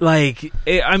AOL. You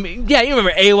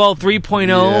remember AOL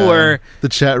 3.0 or the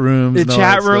chat rooms. The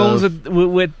chat rooms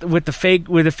with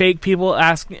the fake people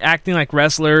acting like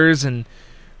wrestlers and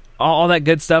all that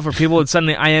good stuff, where people would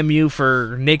suddenly IM you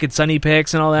for naked Sunny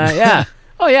pics and all that. Yeah.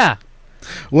 Oh yeah.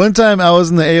 One time I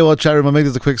was in the AOL chat room. I'll make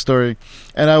this a quick story.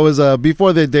 And I was,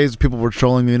 before the days people were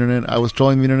trolling the internet, I was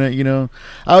trolling the internet, you know.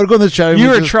 I would go in the chat room. You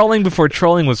were trolling before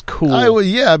trolling was cool.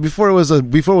 Before it was a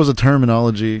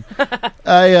terminology.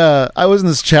 I was in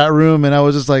this chat room and I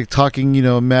was just like talking,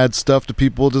 mad stuff to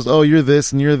people. Just, oh, you're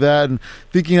this and you're that. And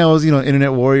thinking I was, an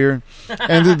internet warrior.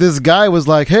 And this guy was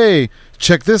like, hey,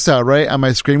 check this out, right? And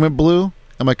my screen went blue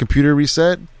and my computer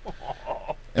reset.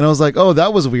 And I was like, oh,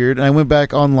 that was weird. And I went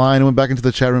back online and went back into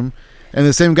the chat room. And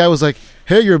the same guy was like,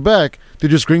 hey, you're back. Did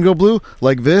your screen go blue?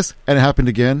 Like this? And it happened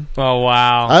again. Oh,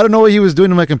 wow. I don't know what he was doing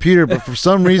to my computer, but for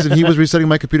some reason he was resetting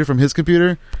my computer from his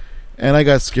computer. And I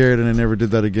got scared and I never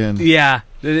did that again. Yeah.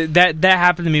 That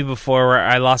happened to me before, where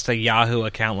I lost a Yahoo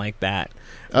account like that.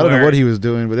 I don't know what he was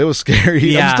doing, but it was scary.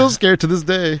 Yeah. I'm still scared to this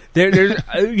day. There's,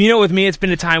 with me, it's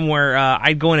been a time where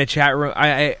I'd go in a chat room.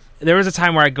 There was a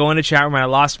time where I go in a chat room and I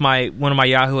lost one of my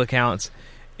Yahoo accounts,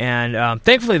 and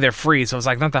thankfully they're free, so it's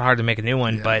like not that hard to make a new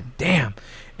one. Yeah. But damn!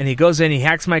 And he goes in, he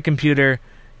hacks my computer,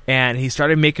 and he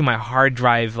started making my hard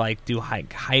drive do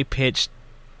high pitched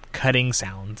cutting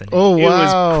sounds, and it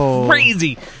was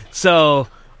crazy. So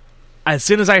as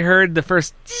soon as I heard the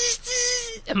first,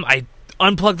 I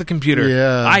unplugged the computer.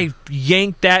 Yeah, I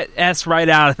yanked that S right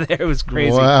out of there. It was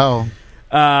crazy. Wow.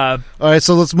 All right,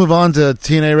 so let's move on to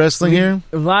TNA Wrestling here.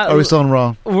 Are we still on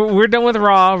Raw? We're done with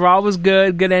Raw. Raw was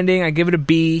good ending. I give it a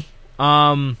B.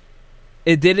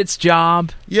 It did its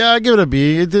job. Yeah, I give it a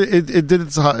B. It did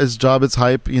its job. It's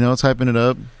hype. It's hyping it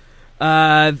up.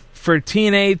 For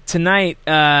TNA tonight.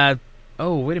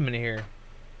 Wait a minute here.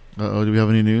 Do we have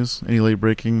any news? Any late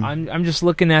breaking? I'm just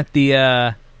looking at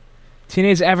the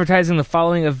TNA's advertising the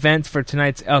following events for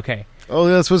tonight's. Okay. Oh,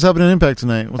 yeah, that's what's happening in Impact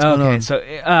tonight. What's going on? Okay, so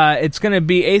it's going to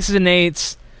be Aces and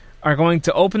Eights are going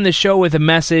to open the show with a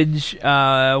message.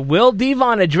 Will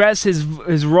Devon address his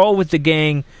role with the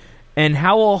gang? And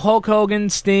how will Hulk Hogan,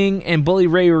 Sting, and Bully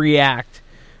Ray react?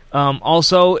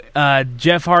 Also,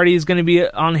 Jeff Hardy is going to be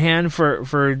on hand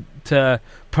to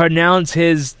pronounce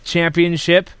his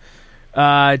championship.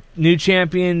 New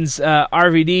champions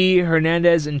RVD,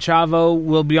 Hernandez, and Chavo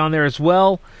will be on there as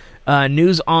well.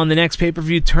 News on the next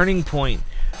pay-per-view, Turning Point.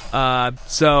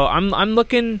 So I'm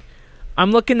looking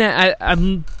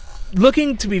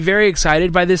to be very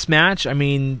excited by this match. I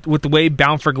mean, with the way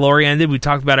Bound for Glory ended, we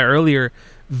talked about it earlier.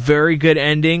 Very good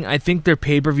ending. I think their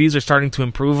pay-per-views are starting to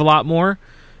improve a lot more.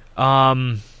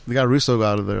 They got Russo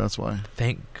out of there, that's why.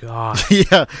 Thank God.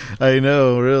 Yeah, I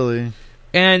know, really.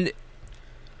 And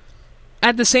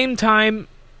at the same time,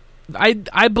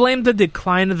 I blame the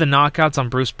decline of the knockouts on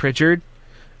Bruce Pritchard.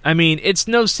 I mean, it's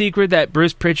no secret that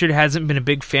Bruce Pritchard hasn't been a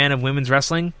big fan of women's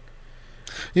wrestling.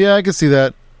 Yeah, I can see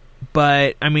that.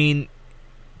 But, I mean,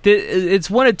 it's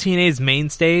one of TNA's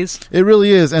mainstays. It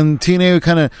really is. And TNA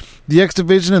kind of, the X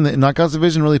Division and the Knockouts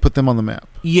Division really put them on the map.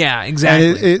 Yeah, exactly.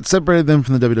 And it separated them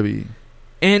from the WWE.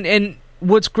 And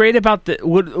what's great about the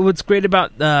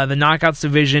Knockouts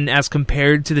Division as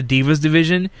compared to the Divas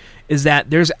Division is that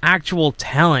there's actual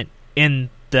talent in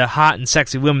the hot and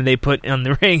sexy women they put on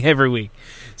the ring every week.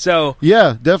 So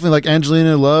yeah, definitely, like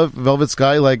Angelina Love, Velvet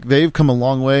Sky, like they've come a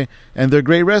long way, and they're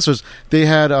great wrestlers. They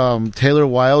had Taylor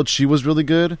Wilde; she was really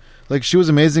good. Like she was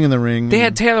amazing in the ring. They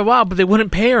had Taylor Wilde, but they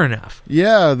wouldn't pay her enough.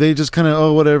 Yeah, they just kind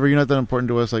of whatever. You're not that important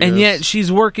to us. I guess. And yet she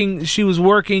was working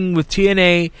with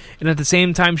TNA, and at the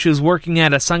same time she was working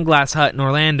at a Sunglass Hut in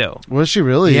Orlando. Was she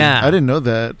really? Yeah, I didn't know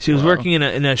that. She was working in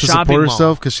a to shopping support mall.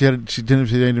 herself because she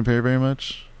didn't pay her very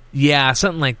much. Yeah,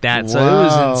 something like that. Wow. So it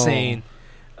was insane.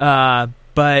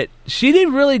 But she did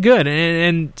really good,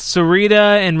 and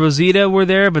Sarita and Rosita were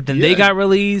there, but then they got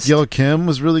released. Gail Kim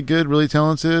was really good, really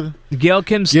talented. Gail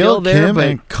Kim's still there, Kim but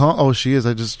and Kong, she is.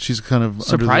 She's kind of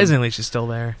surprisingly she's still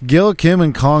there. Gail Kim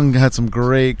and Kong had some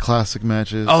great classic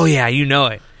matches. Oh yeah, you know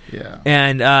it. Yeah,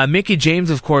 and Mickie James,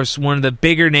 of course, one of the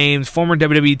bigger names, former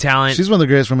WWE talent. She's one of the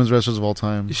greatest women's wrestlers of all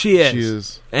time. She is. She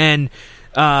is. And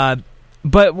but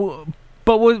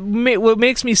what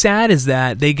makes me sad is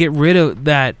that they get rid of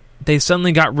that. They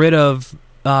suddenly got rid of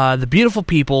the Beautiful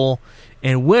People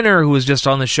and Winner, who was just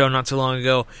on the show not too long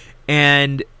ago,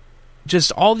 and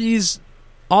just all this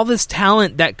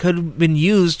talent that could have been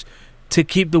used to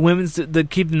keep the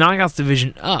Knockouts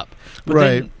division up.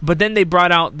 But then they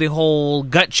brought out the whole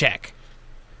gut check,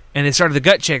 and they started the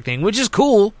gut check thing, which is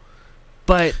cool.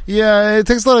 But yeah, it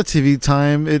takes a lot of TV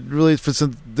time. It really for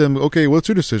them. Okay, what's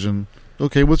your decision?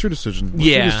 Okay, what's your decision? What's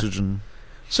your decision?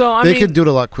 So they could do it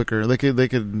a lot quicker. They could.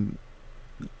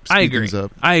 I agree. Things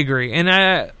up. I agree,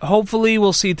 and hopefully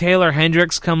we'll see Taylor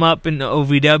Hendricks come up in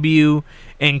OVW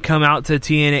and come out to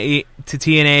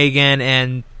TNA again.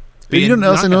 And you know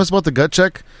what else I noticed about the gut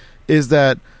check is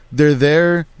that they're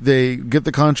there, they get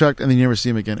the contract, and then you never see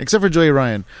them again, except for Joey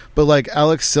Ryan. But like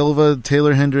Alex Silva,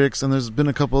 Taylor Hendricks, and there's been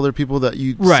a couple other people that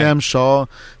Sam Shaw,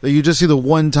 that you just see the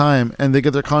one time, and they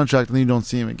get their contract, and then you don't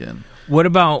see him again. What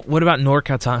about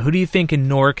NorCal talent? Who do you think in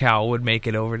NorCal would make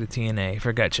it over to TNA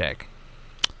for gut check?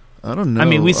 I don't know. I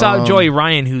mean, we saw Joey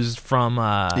Ryan, who's from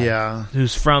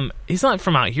he's not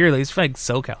from out here. He's from like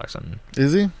SoCal or something.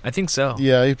 Is he? I think so.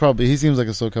 Yeah, he seems like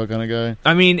a SoCal kind of guy.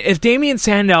 I mean, if Damian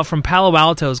Sandow from Palo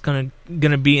Alto is gonna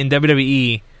be in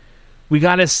WWE, we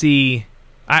gotta see.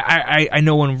 I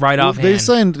know one right off. They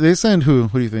signed who?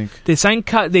 Who do you think? They signed.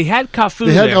 They had Kafu.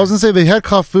 I was gonna say they had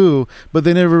Kafu, but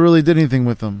they never really did anything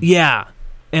with him. Yeah,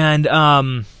 and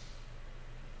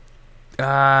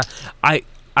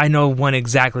I know one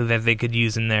exactly that they could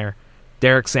use in there.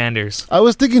 Derek Sanders. I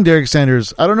was thinking Derek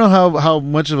Sanders. I don't know how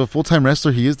much of a full-time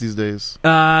wrestler he is these days.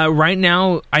 Right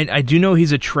now, I do know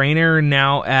he's a trainer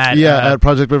now at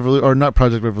Project Revolution, or not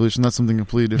Project Revolution. That's something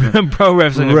completely different. Pro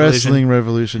Wrestling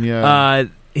Revolution. Yeah.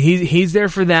 He's there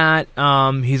for that.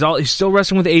 He's still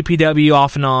wrestling with APW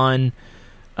off and on,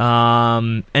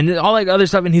 and all like other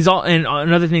stuff. And and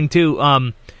another thing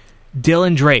too.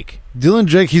 Dylan Drake,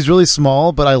 he's really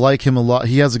small, but I like him a lot.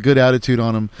 He has a good attitude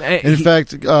on him. In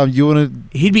fact, you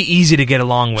want to... He'd be easy to get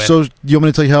along with. So, you want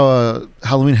me to tell you how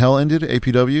Halloween Hell ended,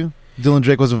 APW? Dylan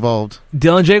Drake was involved.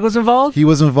 Dylan Drake was involved? He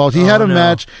was involved. He had a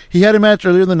match. He had a match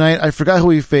earlier in the night. I forgot who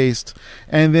he faced.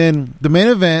 And then the main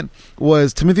event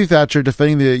was Timothy Thatcher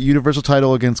defending the Universal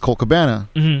title against Colt Cabana.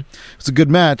 Mm-hmm. It was a good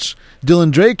match.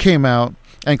 Dylan Drake came out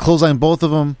and clotheslined both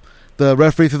of them. The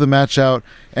referee threw the match out,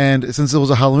 and since it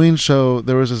was a Halloween show,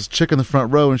 there was this chick in the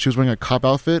front row, and she was wearing a cop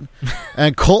outfit.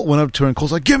 And Colt went up to her, and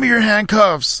Colt's like, "Give me your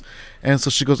handcuffs!" And so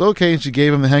she goes, "Okay," and she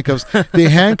gave him the handcuffs. They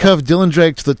handcuffed Dylan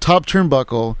Drake to the top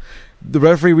turnbuckle. The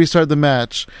referee restarted the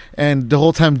match, and the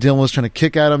whole time Dylan was trying to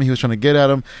kick at him. He was trying to get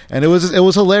at him, and it was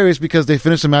hilarious because they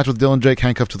finished the match with Dylan Drake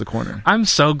handcuffed to the corner. I'm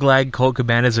so glad Colt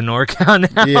Cabana's in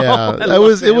NorCal now. Yeah,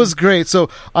 it was great.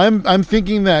 So I'm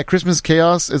thinking that Christmas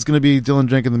Chaos is going to be Dylan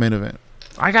Drake in the main event.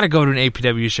 I got to go to an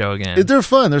APW show again. They're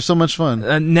fun. They're so much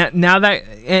fun. Now that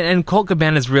and Colt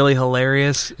Cabana is really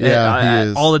hilarious. Yeah, he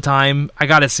is. All the time. I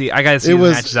gotta see.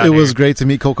 It was great to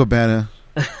meet Colt Cabana.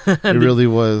 It really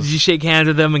was. Did you shake hands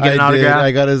with him and get an autograph?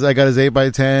 I got his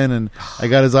 8x10 and I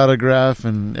got his autograph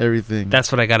and everything.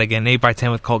 That's what I got to get, an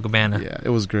 8x10 with Colt Cabana. Yeah, it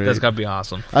was great. That's got to be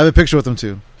awesome. I have a picture with him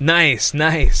too. Nice.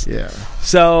 Yeah.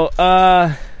 So,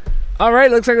 all right,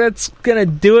 looks like that's going to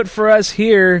do it for us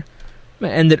here. I'm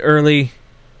going to end it early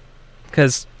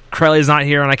because Crowley's not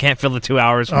here and I can't fill the 2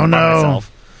 hours by myself.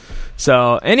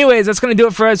 So, anyways, that's going to do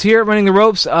it for us here at Running the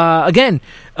Ropes. Again,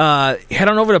 head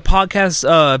on over to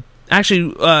podcast.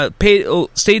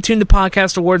 Stay tuned to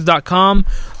podcastawards.com.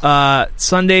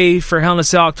 Sunday for Hell in a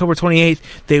Cell, October 28th.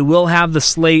 They will have the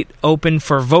slate open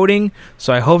for voting.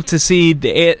 So I hope to see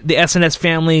the SNS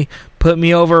family put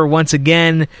me over once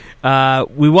again. I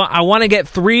want to get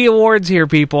 3 awards here,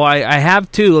 people. I have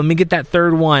 2. Let me get that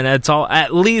third one. That's all.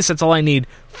 At least that's all I need.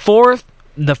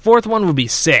 The fourth one would be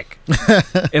sick.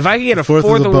 If I could get a fourth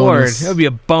award, it would be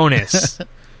a bonus.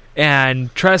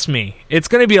 And trust me, it's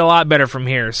going to be a lot better from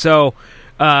here. So,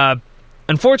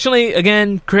 unfortunately,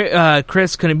 again,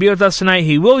 Chris couldn't be with us tonight.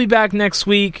 He will be back next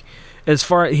week.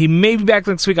 He may be back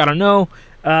next week. I don't know,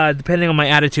 depending on my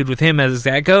attitude with him as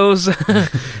that goes.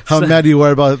 How mad you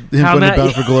are about him putting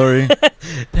Bound for Glory?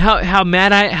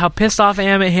 How pissed off I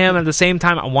am at him. At the same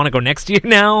time, I want to go next year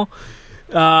now.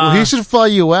 Well, he should fly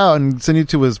you out and send you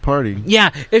to his party.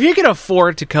 Yeah, if he could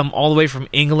afford to come all the way from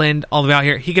England, all the way out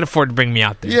here, he could afford to bring me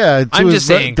out there. Yeah, I'm just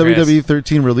saying, Chris, WWE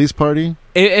 13 release party.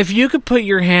 If you could put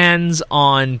your hands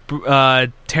on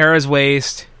Tara's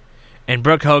waist and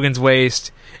Brooke Hogan's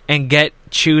waist and get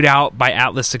chewed out by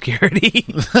Atlas Security,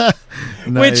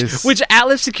 Nice. which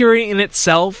Atlas Security in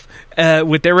itself,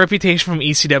 with their reputation from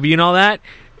ECW and all that,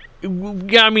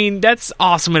 I mean, that's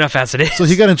awesome enough as it is. So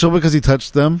he got in trouble because he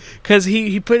touched them? Because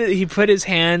he put his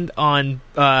hand on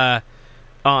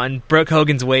Brooke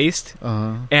Hogan's waist,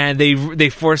 and they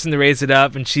forced him to raise it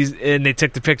up, and they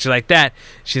took the picture like that.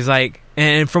 She's like,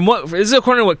 and from this is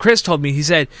according to what Chris told me, he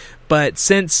said, but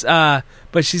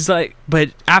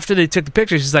after they took the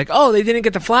picture, she's like, oh, they didn't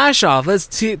get the flash off. Let's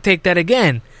take that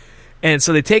again. And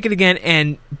so they take it again,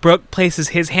 and Brooke places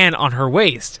his hand on her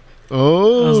waist.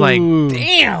 Oh. I was like,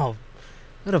 damn,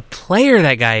 what a player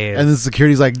that guy is. And the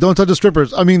security's like, don't touch the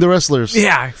strippers. I mean, the wrestlers.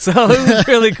 Yeah, so it was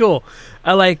really cool.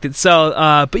 I liked it. So,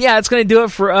 but yeah, it's going to do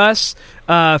it for us.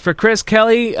 For Chris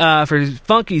Kelly, for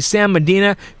Funky Sam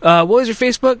Medina. What was your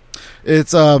Facebook?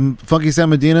 It's Funky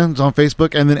Sam Medina. It's on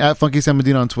Facebook. And then at Funky Sam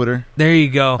Medina on Twitter. There you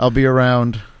go. I'll be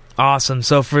around. Awesome.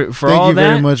 So for thank all you that,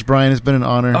 very much, Brian. It's been an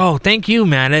honor. Oh, thank you,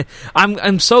 man.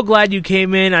 I'm so glad you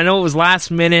came in. I know it was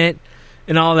last minute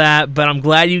and all that, but I'm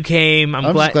glad you came. I'm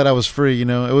just glad I was free. You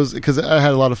know, it was because I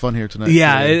had a lot of fun here tonight.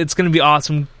 Yeah, it's going to be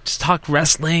awesome. Just talk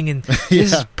wrestling, and this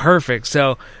is perfect.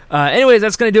 So, anyways,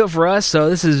 that's going to do it for us. So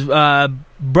this is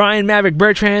Brian Maverick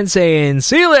Bertrand saying,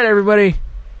 "See you later, everybody."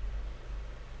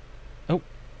 Oh,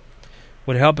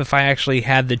 would help if I actually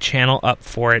had the channel up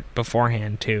for it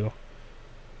beforehand too.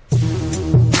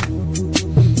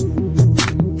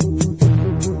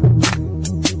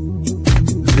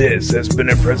 This has been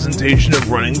a presentation of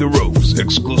Running the Ropes,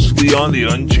 exclusively on the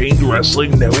Unchained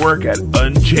Wrestling Network at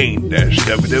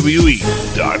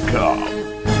unchained-wwe.com.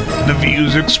 The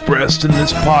views expressed in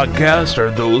this podcast are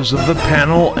those of the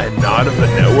panel and not of the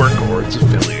network or its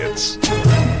affiliates.